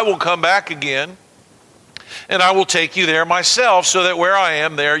you, I will come back again, and I will take you there myself, so that where I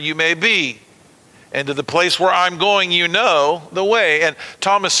am, there you may be. And to the place where I'm going, you know the way. And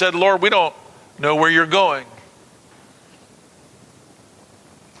Thomas said, Lord, we don't know where you're going.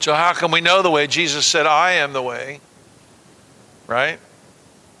 So how can we know the way? Jesus said, I am the way, right?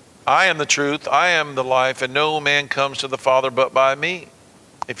 I am the truth, I am the life, and no man comes to the Father but by me.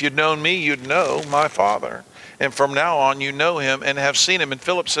 If you'd known me, you'd know my Father. And from now on, you know him and have seen him. And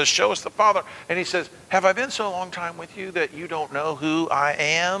Philip says, show us the Father. And he says, have I been so long time with you that you don't know who I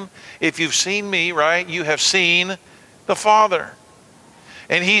am? If you've seen me, right, you have seen the Father.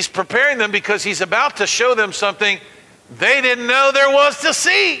 And he's preparing them because he's about to show them something they didn't know there was to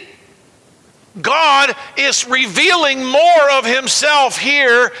see. God is revealing more of himself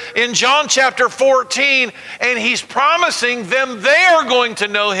here in John chapter 14, and he's promising them they are going to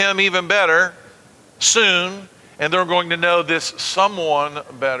know him even better soon, and they're going to know this someone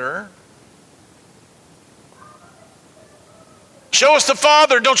better. Show us the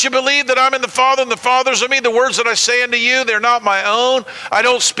Father. Don't you believe that I'm in the Father and the Father's in me? The words that I say unto you, they're not my own. I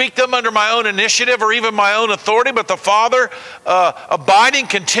don't speak them under my own initiative or even my own authority, but the Father, abiding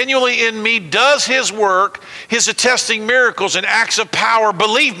continually in me, does his work, his attesting miracles and acts of power.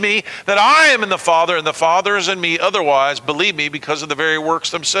 Believe me that I am in the Father and the Father is in me. Otherwise, believe me because of the very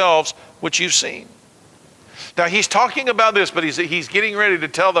works themselves which you've seen. Now, he's talking about this, but he's getting ready to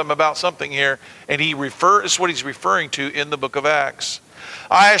tell them about something here, and it's what he's referring to in the book of Acts.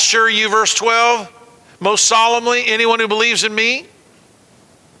 I assure you, verse 12, most solemnly, anyone who believes in me,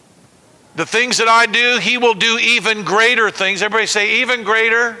 the things that I do, he will do even greater things. Everybody say, even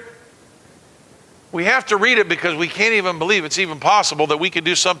greater. We have to read it because we can't even believe it's even possible that we could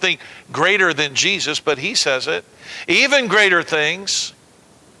do something greater than Jesus, but he says it. Even greater things.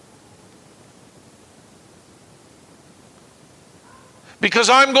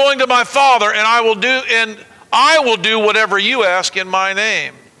 Because I'm going to my Father, and I will do whatever you ask in my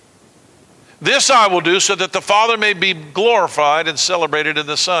name. This I will do so that the Father may be glorified and celebrated in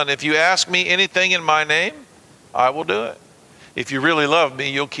the Son. If you ask me anything in my name, I will do it. If you really love me,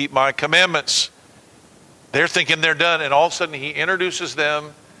 you'll keep my commandments. They're thinking they're done, and all of a sudden he introduces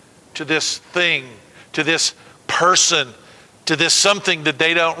them to this thing, to this person, to this something that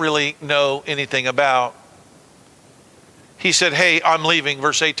they don't really know anything about. He said, hey, I'm leaving.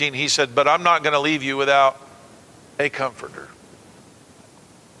 Verse 18, he said, but I'm not going to leave you without a comforter.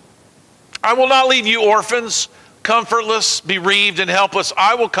 I will not leave you orphans, comfortless, bereaved, and helpless.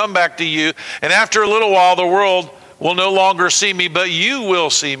 I will come back to you, and after a little while, the world will no longer see me, but you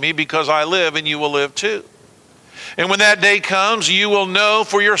will see me because I live, and you will live too. And when that day comes, you will know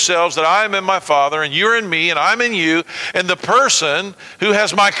for yourselves that I am in my Father, and you're in me, and I'm in you. And the person who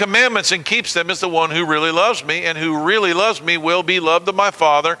has my commandments and keeps them is the one who really loves me, and who really loves me will be loved of my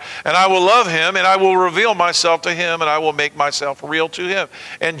Father. And I will love him, and I will reveal myself to him, and I will make myself real to him.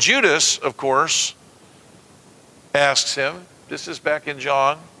 And Judas, of course, asks him, this is back in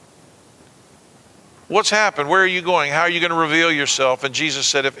John, what's happened? Where are you going? How are you going to reveal yourself? And Jesus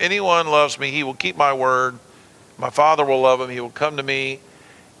said, if anyone loves me, he will keep my word. My Father will love him. He will come to me,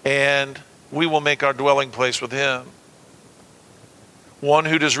 and we will make our dwelling place with him. One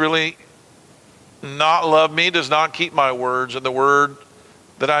who does really not love me does not keep my words, and the word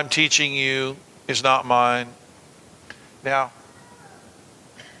that I'm teaching you is not mine. Now,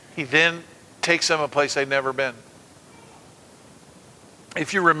 he then takes them a place they've never been.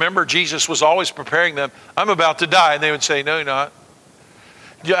 If you remember, Jesus was always preparing them. I'm about to die. And they would say, no, you're not.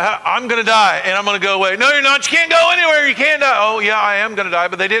 Yeah, I'm going to die and I'm going to go away. No, you're not. You can't go anywhere. You can't die. Oh, yeah, I am going to die.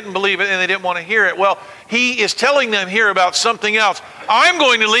 But they didn't believe it and they didn't want to hear it. Well, he is telling them here about something else. I'm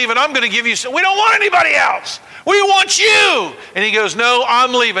going to leave and I'm going to give you some. We don't want anybody else. We want you. And he goes, no,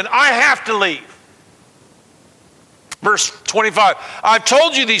 I'm leaving. I have to leave. Verse 25, I've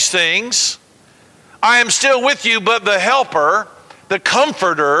told you these things. I am still with you, but the helper, the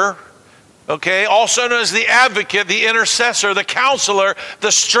comforter, okay, also known as the advocate, the intercessor, the counselor,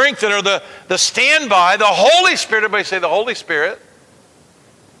 the strengthener, the standby, the Holy Spirit. Everybody say the Holy Spirit,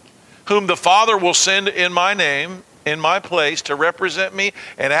 whom the Father will send in my name, in my place, to represent me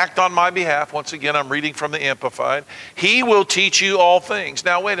and act on my behalf. Once again, I'm reading from the Amplified. He will teach you all things.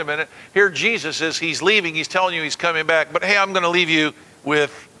 Now, wait a minute. Here Jesus is, he's leaving. He's telling you he's coming back. But hey, I'm going to leave you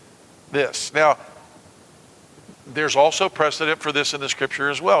with this. Now, there's also precedent for this in the scripture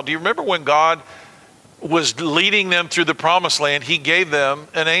as well. Do you remember when God was leading them through the promised land, he gave them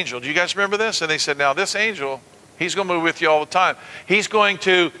an angel? Do you guys remember this? And they said, now this angel, he's going to be with you all the time. He's going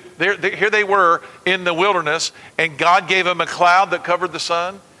to, here they were in the wilderness, and God gave them a cloud that covered the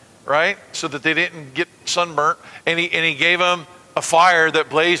sun, right? So that they didn't get sunburnt. And he gave them a fire that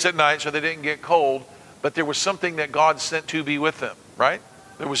blazed at night so they didn't get cold. But there was something that God sent to be with them, right?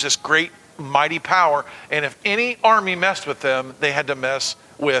 There was this great mighty power, and if any army messed with them, they had to mess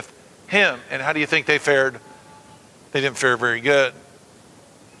with him. And how do you think they fared? They didn't fare very good.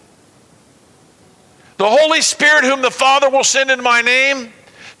 The Holy Spirit, whom the Father will send in my name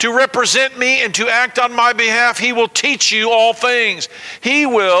to represent me and to act on my behalf, he will teach you all things. He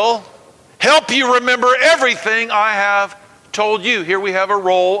will help you remember everything I have told you. Here we have a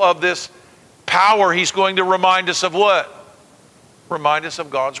role of this power. He's going to remind us of what? Remind us of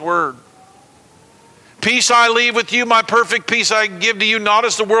God's word. Peace I leave with you, my perfect peace I give to you, not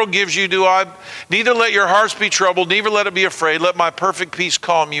as the world gives you do I. Neither let your hearts be troubled, neither let it be afraid. Let my perfect peace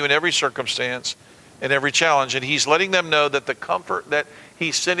calm you in every circumstance and every challenge. And he's letting them know that the comfort that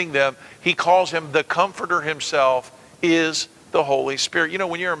he's sending them, he calls him the comforter himself, is the Holy Spirit. You know,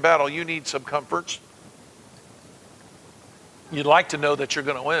 when you're in battle, you need some comforts. You'd like to know that you're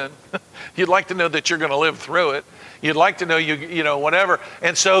going to win. You'd like to know that you're going to live through it. You'd like to know you know, whatever.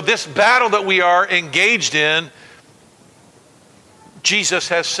 And so this battle that we are engaged in, Jesus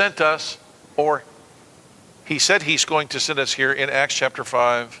has sent us, or he said he's going to send us here in Acts chapter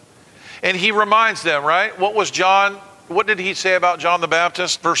 5. And he reminds them, right? What did he say about John the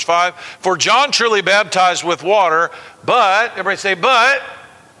Baptist? Verse 5, for John truly baptized with water, but, everybody say, but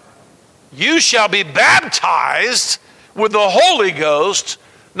you shall be baptized with the Holy Ghost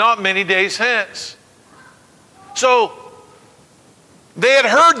not many days hence. So they had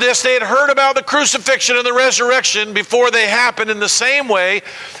heard this. They had heard about the crucifixion and the resurrection before they happened. In the same way,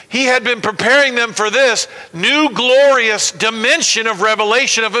 he had been preparing them for this new glorious dimension of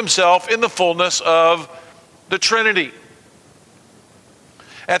revelation of himself in the fullness of the Trinity.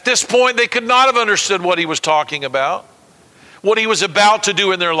 At this point, they could not have understood what he was talking about, what he was about to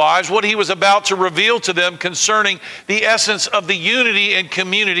do in their lives, what he was about to reveal to them concerning the essence of the unity and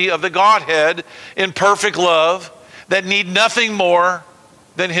community of the Godhead in perfect love that need nothing more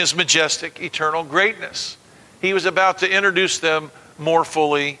than his majestic eternal greatness. He was about to introduce them more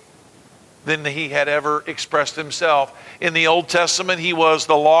fully than he had ever expressed himself. In the Old Testament, he was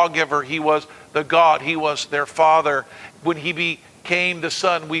the lawgiver. He was the God. He was their Father. When he became the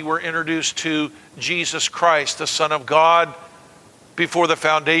Son, we were introduced to Jesus Christ, the Son of God, before the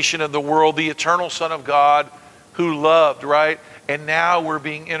foundation of the world, the eternal Son of God who loved, right? And now we're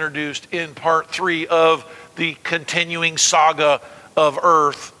being introduced in part 3 of the continuing saga of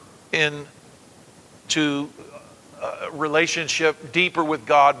earth into a relationship deeper with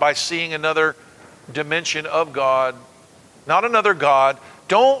God by seeing another dimension of God, not another God.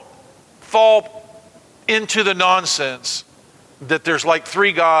 Don't fall into the nonsense that there's like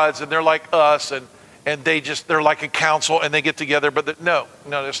 3 gods and they're like us and they're like a council and they get together. But no,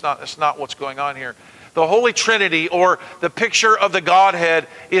 that's not what's going on here. The Holy Trinity, or the picture of the Godhead,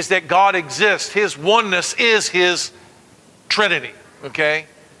 is that God exists. His oneness is his Trinity, okay?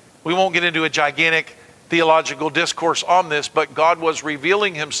 We won't get into a gigantic theological discourse on this, but God was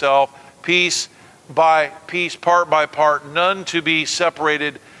revealing himself piece by piece, part by part, none to be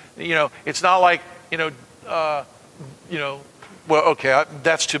separated. You know, it's not like, well, okay,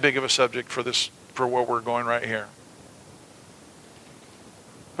 that's too big of a subject for where we're going right here.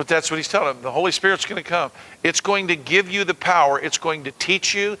 But that's what he's telling them. The Holy Spirit's going to come. It's going to give you the power. It's going to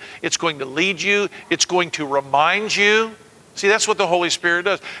teach you. It's going to lead you. It's going to remind you. See, that's what the Holy Spirit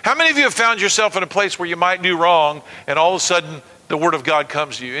does. How many of you have found yourself in a place where you might do wrong and all of a sudden the Word of God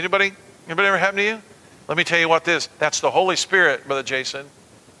comes to you? Anybody ever happened to you? Let me tell you what this. That's the Holy Spirit, Brother Jason.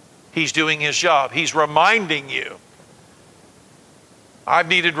 He's doing his job. He's reminding you. I've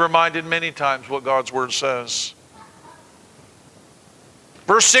needed reminded many times what God's Word says.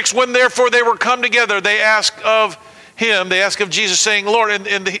 Verse 6, when therefore they were come together, they asked of Jesus, saying, Lord,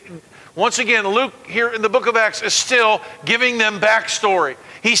 once again, Luke here in the book of Acts is still giving them backstory.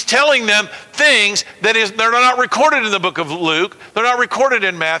 He's telling them things they're not recorded in the book of Luke, they're not recorded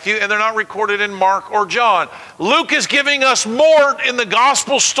in Matthew, and they're not recorded in Mark or John. Luke is giving us more in the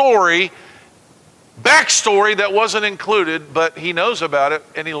gospel story, backstory that wasn't included, but he knows about it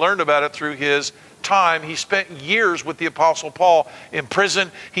and he learned about it through his time. He spent years with the Apostle Paul in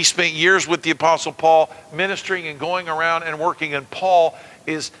prison. He spent years with the Apostle Paul ministering and going around and working, and Paul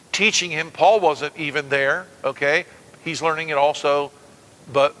is teaching him. Paul wasn't even there, okay? He's learning it also,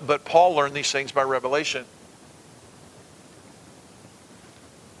 but Paul learned these things by revelation.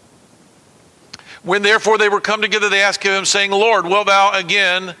 When therefore they were come together, they asked him, saying, Lord, wilt thou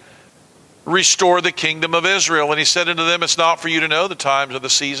again restore the kingdom of Israel? And he said unto them, it's not for you to know the times or the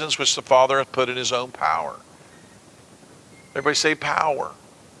seasons which the Father hath put in his own power. Everybody say power.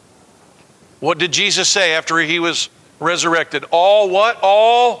 What did Jesus say after he was resurrected? All what?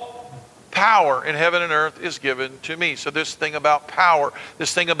 All power in heaven and earth is given to me. So this thing about power,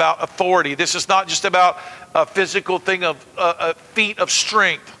 this thing about authority, this is not just about a physical thing of a feat of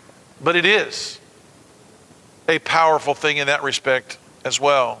strength, but it is a powerful thing in that respect as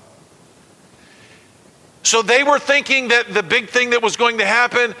well. So they were thinking that the big thing that was going to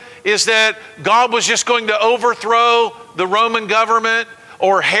happen is that God was just going to overthrow the Roman government,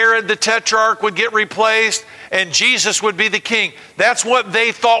 or Herod the Tetrarch would get replaced and Jesus would be the king. That's what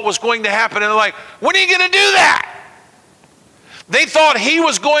they thought was going to happen. And they're like, when are you going to do that? They thought he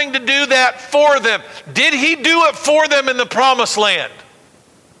was going to do that for them. Did he do it for them in the promised land?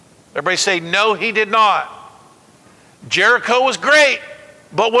 Everybody say, no, he did not. Jericho was great.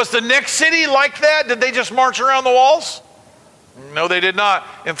 But was the next city like that? Did they just march around the walls? No, they did not.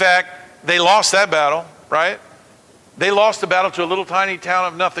 In fact, they lost that battle, right? They lost the battle to a little tiny town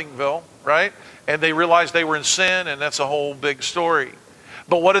of Nothingville, right? And they realized they were in sin, and that's a whole big story.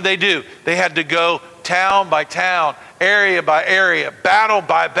 But what did they do? They had to go town by town, area by area, battle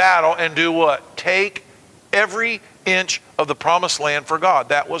by battle, and do what? Take every inch of the promised land for God.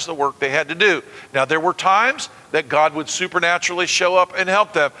 That was the work they had to do. Now, there were times that God would supernaturally show up and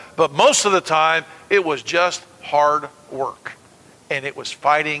help them, but most of the time, it was just hard work. And it was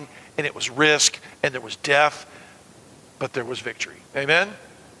fighting, and it was risk, and there was death, but there was victory. Amen?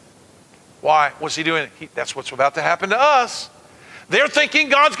 Why? What's he doing? That's what's about to happen to us. They're thinking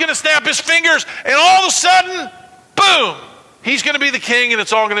God's going to snap his fingers, and all of a sudden, boom, he's going to be the king, and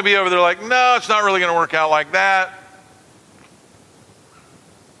it's all going to be over. They're like, no, it's not really going to work out like that.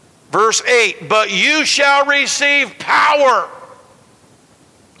 Verse 8, but you shall receive power.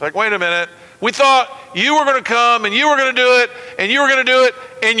 It's like, wait a minute. We thought you were going to come and you were going to do it and you were going to do it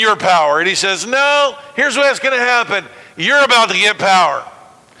in your power. And he says, no, here's what's going to happen. You're about to get power.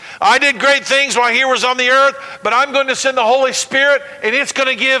 I did great things while he was on the earth, but I'm going to send the Holy Spirit and it's going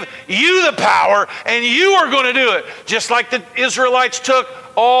to give you the power and you are going to do it. Just like the Israelites took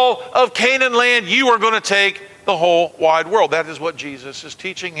all of Canaan land, you are going to take the whole wide world. That is what Jesus is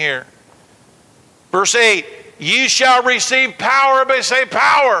teaching here. Verse 8, you shall receive power. Everybody say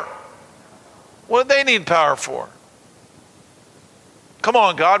power. What do they need power for? Come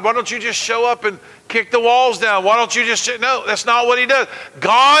on, God, why don't you just show up and kick the walls down? Why don't you just... No, that's not what he does.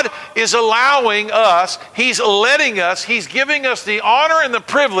 God is allowing us, he's letting us, he's giving us the honor and the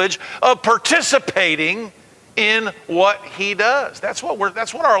privilege of participating in what he does. That's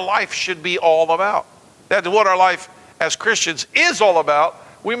what our life should be all about. That's what our life as Christians is all about.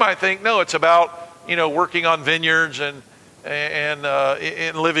 We might think, no, it's about, working on vineyards and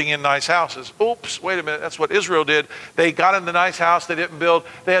living in nice houses. Oops, wait a minute. That's what Israel did. They got in the nice house they didn't build.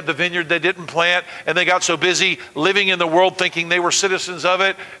 They had the vineyard they didn't plant. And they got so busy living in the world thinking they were citizens of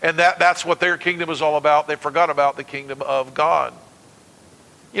it. And that's what their kingdom was all about. They forgot about the kingdom of God.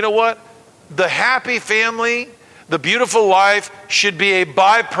 You know what? The happy family, the beautiful life should be a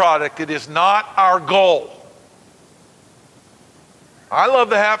byproduct. It is not our goal. I love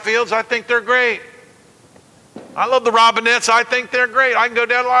the Hatfields. I think they're great. I love the Robinettes. I think they're great. I can go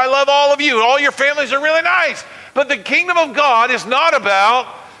down. I love all of you. All your families are really nice. But the kingdom of God is not about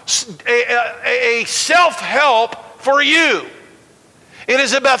a self-help for you. It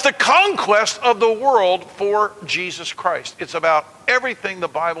is about the conquest of the world for Jesus Christ. It's about everything the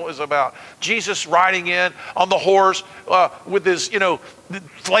Bible is about. Jesus riding in on the horse with his,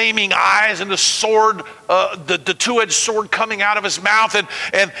 flaming eyes and the sword, the two-edged sword coming out of his mouth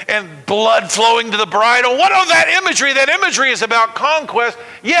and blood flowing to the bridle. What of that imagery? That imagery is about conquest.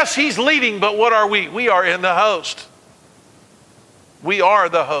 Yes, he's leading, but what are we? We are in the host. We are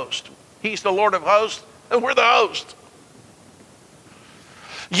the host. He's the Lord of hosts, and we're the host.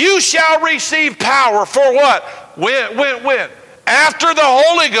 You shall receive power for what? When? After the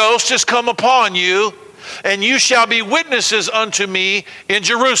Holy Ghost has come upon you, and you shall be witnesses unto me in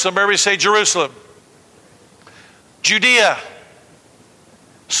Jerusalem. Everybody say Jerusalem. Judea,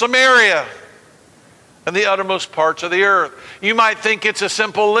 Samaria, and the uttermost parts of the earth. You might think it's a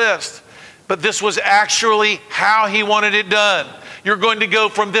simple list, but this was actually how he wanted it done. You're going to go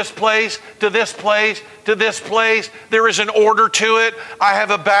from this place to this place to this place. There is an order to it. I have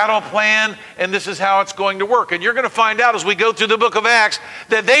a battle plan, and this is how it's going to work. And you're going to find out as we go through the book of Acts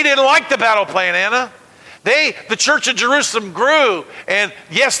that they didn't like the battle plan, Anna. The church of Jerusalem grew, and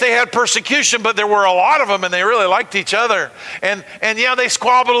yes, they had persecution, but there were a lot of them, and they really liked each other. And yeah, they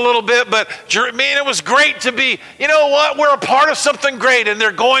squabbled a little bit, but man, it was great to be, you know what, we're a part of something great, and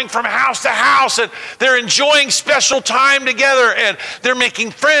they're going from house to house, and they're enjoying special time together, and they're making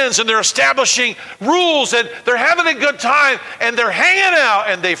friends, and they're establishing rules, and they're having a good time, and they're hanging out,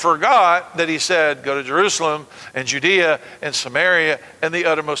 and they forgot that he said, go to Jerusalem, and Judea, and Samaria, and the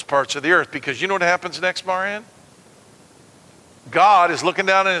uttermost parts of the earth, because you know what happens next, Marianne? God is looking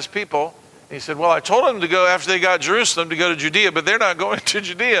down on his people. And he said, well, I told them to go after they got Jerusalem to go to Judea, but they're not going to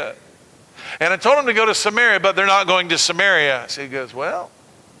Judea. And I told them to go to Samaria, but they're not going to Samaria. So he goes, well,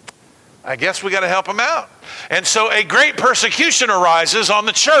 I guess we got to help them out. And so a great persecution arises on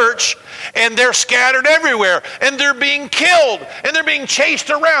the church, and they're scattered everywhere, and they're being killed, and they're being chased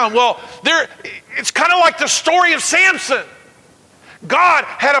around. Well, it's kind of like the story of Samson. God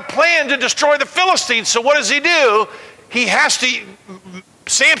had a plan to destroy the Philistines. So what does he do?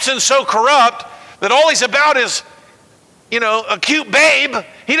 Samson's so corrupt that all he's about is, a cute babe.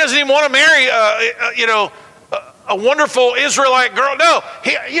 He doesn't even want to marry, a wonderful Israelite girl. No,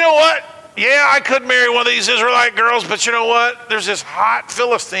 you know what? Yeah, I could marry one of these Israelite girls, but you know what? There's this hot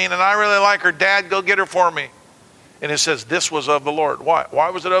Philistine, and I really like her. Dad, go get her for me. And it says this was of the Lord. Why?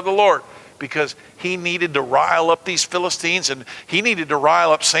 Why was it of the Lord? Because he needed to rile up these Philistines, and he needed to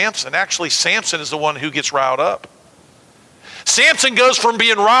rile up Samson. Actually, Samson is the one who gets riled up. Samson goes from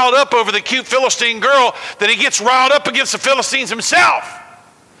being riled up over the cute Philistine girl that he gets riled up against the Philistines himself.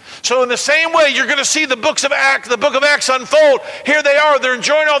 So in the same way, you're going to see the book of Acts unfold. Here they are. They're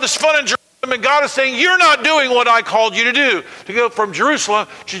enjoying all this fun in Jerusalem, and God is saying, you're not doing what I called you to do, to go from Jerusalem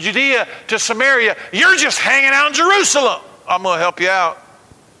to Judea to Samaria. You're just hanging out in Jerusalem. I'm going to help you out.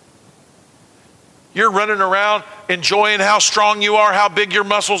 You're running around enjoying how strong you are, how big your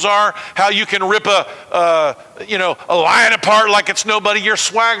muscles are, how you can rip a lion apart like it's nobody. You're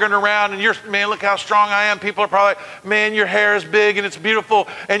swaggering around and man, look how strong I am. People are probably like, man, your hair is big and it's beautiful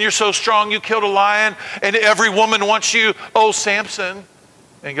and you're so strong you killed a lion and every woman wants you. Oh, Samson.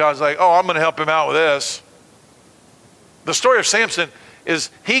 And God's like, oh, I'm going to help him out with this. The story of Samson is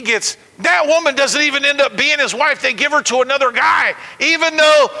that woman doesn't even end up being his wife. They give her to another guy, even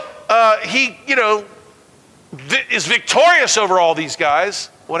though he is victorious over all these guys.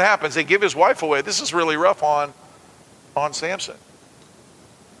 What happens? They give his wife away. This is really rough on Samson.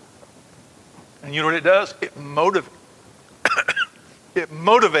 And you know what it does? It motivates.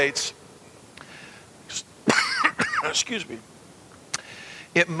 Excuse me.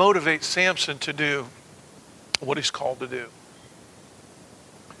 It motivates Samson to do what he's called to do.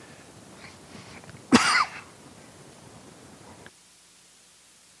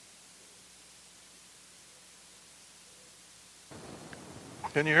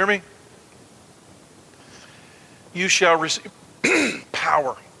 Can you hear me? You shall receive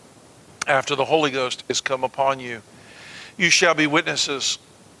power after the Holy Ghost is come upon you. You shall be witnesses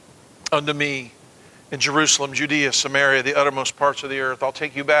unto me in Jerusalem, Judea, Samaria, the uttermost parts of the earth. I'll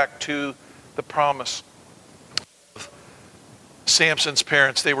take you back to the promise of Samson's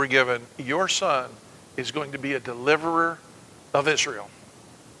parents. They were given, your son is going to be a deliverer of Israel.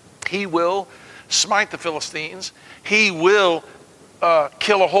 He will smite the Philistines. He will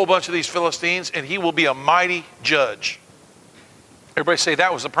kill a whole bunch of these Philistines, and he will be a mighty judge. Everybody say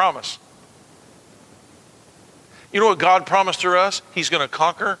that was the promise. You know what God promised to us? He's going to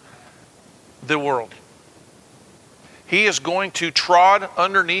conquer the world. He is going to trod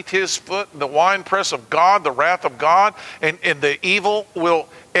underneath his foot the winepress of God, the wrath of God, and the evil will,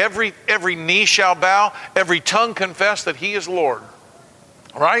 every knee shall bow, every tongue confess that he is Lord.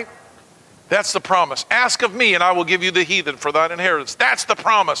 Right? That's the promise. Ask of me and I will give you the heathen for thine inheritance. That's the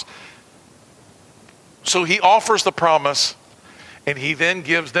promise. So he offers the promise and he then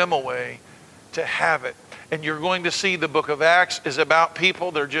gives them a way to have it. And you're going to see the book of Acts is about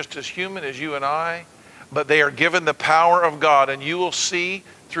people. They're just as human as you and I, but they are given the power of God. And you will see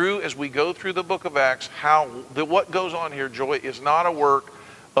through, as we go through the book of Acts, what goes on here, Joy, is not a work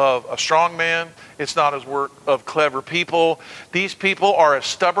of a strong man. It's not his work of clever people. These people are as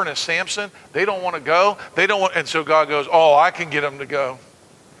stubborn as Samson. They don't want to go. They don't want, and so God goes, oh, I can get them to go.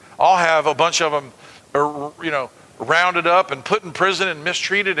 I'll have a bunch of them, rounded up and put in prison and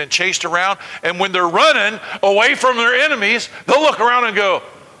mistreated and chased around. And when they're running away from their enemies, they'll look around and go,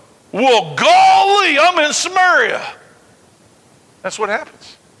 well, golly, I'm in Samaria. That's what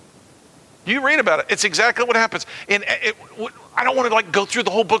happens. You read about it. It's exactly what happens. I don't want to go through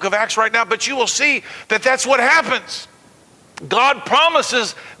the whole book of Acts right now, but you will see that that's what happens. God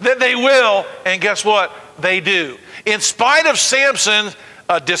promises that they will, and guess what? They do. In spite of Samson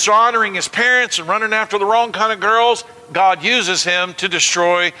dishonoring his parents and running after the wrong kind of girls, God uses him to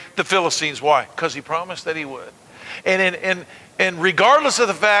destroy the Philistines. Why? Because he promised that he would. And regardless of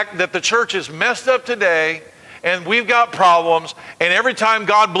the fact that the church is messed up today, and we've got problems, and every time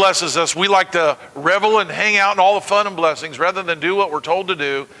God blesses us, we like to revel and hang out in all the fun and blessings rather than do what we're told to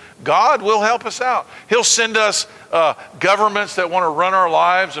do, God will help us out. He'll send us governments that want to run our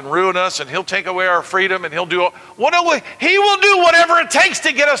lives and ruin us, and He'll take away our freedom, and He will do whatever it takes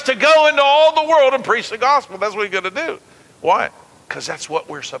to get us to go into all the world and preach the gospel. That's what He's going to do. Why? Because that's what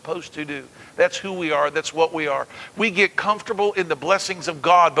we're supposed to do. That's who we are. That's what we are. We get comfortable in the blessings of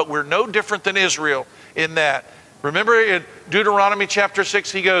God, but we're no different than Israel in that. Remember in Deuteronomy chapter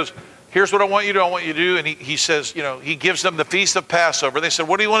 6, He goes, here's what I want you to do. And he says, He gives them the feast of Passover. They said,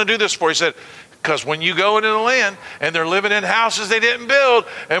 what do you want to do this for? He said, because when you go into the land and they're living in houses they didn't build,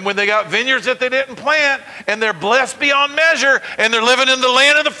 and when they got vineyards that they didn't plant, and they're blessed beyond measure, and they're living in the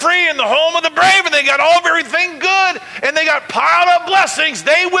land of the free and the home of the brave, and they got all of everything good, and they got piled up blessings,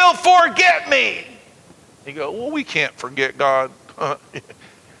 they will forget me. You go, well, we can't forget God.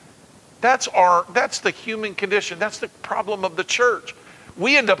 That's the human condition. That's the problem of the church.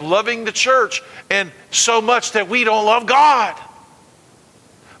 We end up loving the church and so much that we don't love God.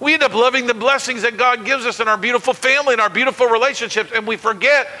 We end up loving the blessings that God gives us in our beautiful family and our beautiful relationships, and we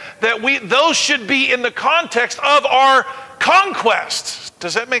forget that those should be in the context of our conquests.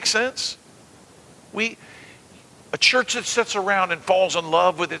 Does that make sense? A church that sits around and falls in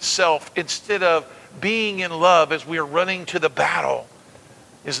love with itself instead of being in love as we are running to the battle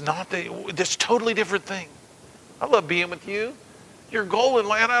is this totally different thing. I love being with you. Your goal in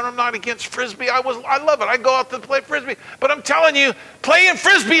life, and I'm not against Frisbee. I love it. I go out to play Frisbee. But I'm telling you, playing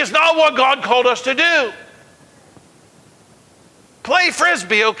Frisbee is not what God called us to do. Play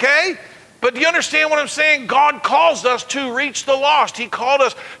Frisbee, okay? But do you understand what I'm saying? God calls us to reach the lost. He called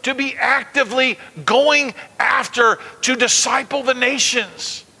us to be actively going after, to disciple the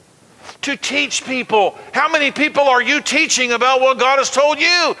nations, to teach people. How many people are you teaching about what God has told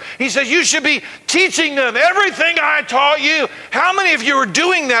you? He says you should be teaching them everything I taught you. How many of you are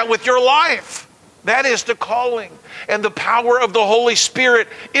doing that with your life? That is the calling. And the power of the Holy Spirit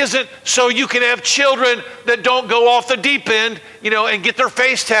isn't so you can have children that don't go off the deep end, and get their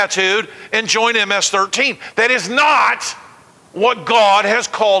face tattooed and join MS-13. That is not what God has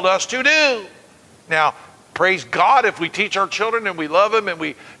called us to do. Now, praise God, if we teach our children and we love them and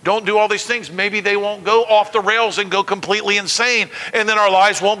we don't do all these things, maybe they won't go off the rails and go completely insane, and then our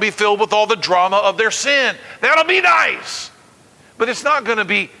lives won't be filled with all the drama of their sin. That'll be nice. But it's not going to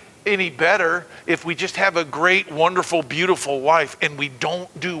be any better if we just have a great, wonderful, beautiful life and we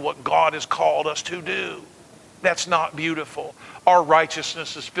don't do what God has called us to do. That's not beautiful. Our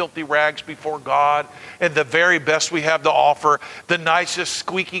righteousness is filthy rags before God, and the very best we have to offer, the nicest,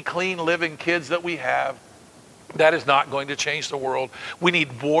 squeaky clean living kids that we have, that is not going to change the world. We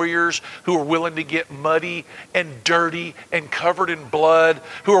need warriors who are willing to get muddy and dirty and covered in blood,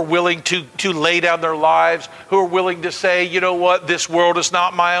 who are willing to lay down their lives, who are willing to say, you know what, this world is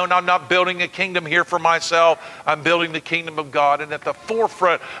not my own. I'm not building a kingdom here for myself. I'm building the kingdom of God. And at the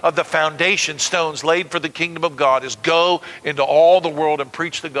forefront of the foundation stones laid for the kingdom of God is go into all the world and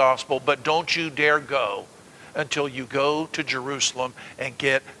preach the gospel, but don't you dare go until you go to Jerusalem and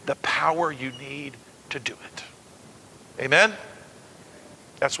get the power you need to do it. Amen?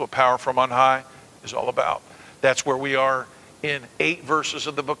 That's what power from on high is all about. That's where we are in 8 verses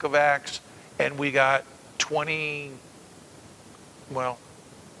of the book of Acts, and we got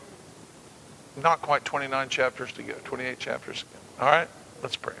not quite 29 chapters to go, 28 chapters to go. All right,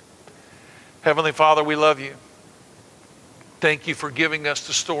 let's pray. Heavenly Father, we love you. Thank you for giving us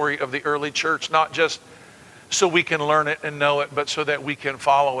the story of the early church, not just so we can learn it and know it, but so that we can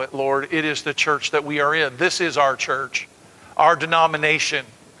follow it, Lord. It is the church that we are in. This is our church. Our denomination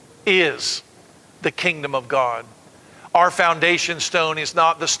is the kingdom of God. Our foundation stone is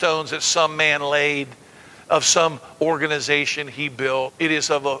not the stones that some man laid of some organization he built. It is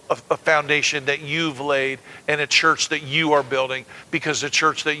of a foundation that you've laid and a church that you are building, because the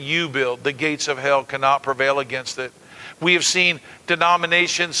church that you build, the gates of hell cannot prevail against it. We have seen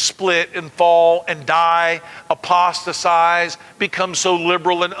denominations split and fall and die, apostatize, become so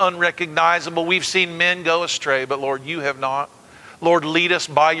liberal and unrecognizable. We've seen men go astray, but Lord, you have not. Lord, lead us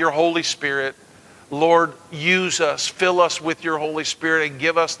by your Holy Spirit. Lord, use us, fill us with your Holy Spirit, and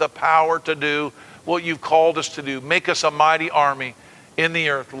give us the power to do what you've called us to do. Make us a mighty army in the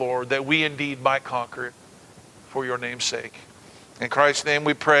earth, Lord, that we indeed might conquer it for your name's sake. In Christ's name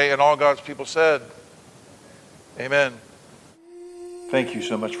we pray, and all God's people said, amen. Thank you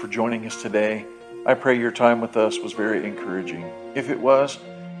so much for joining us today. I pray your time with us was very encouraging. If it was,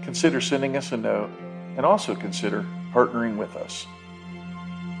 consider sending us a note, and also consider partnering with us.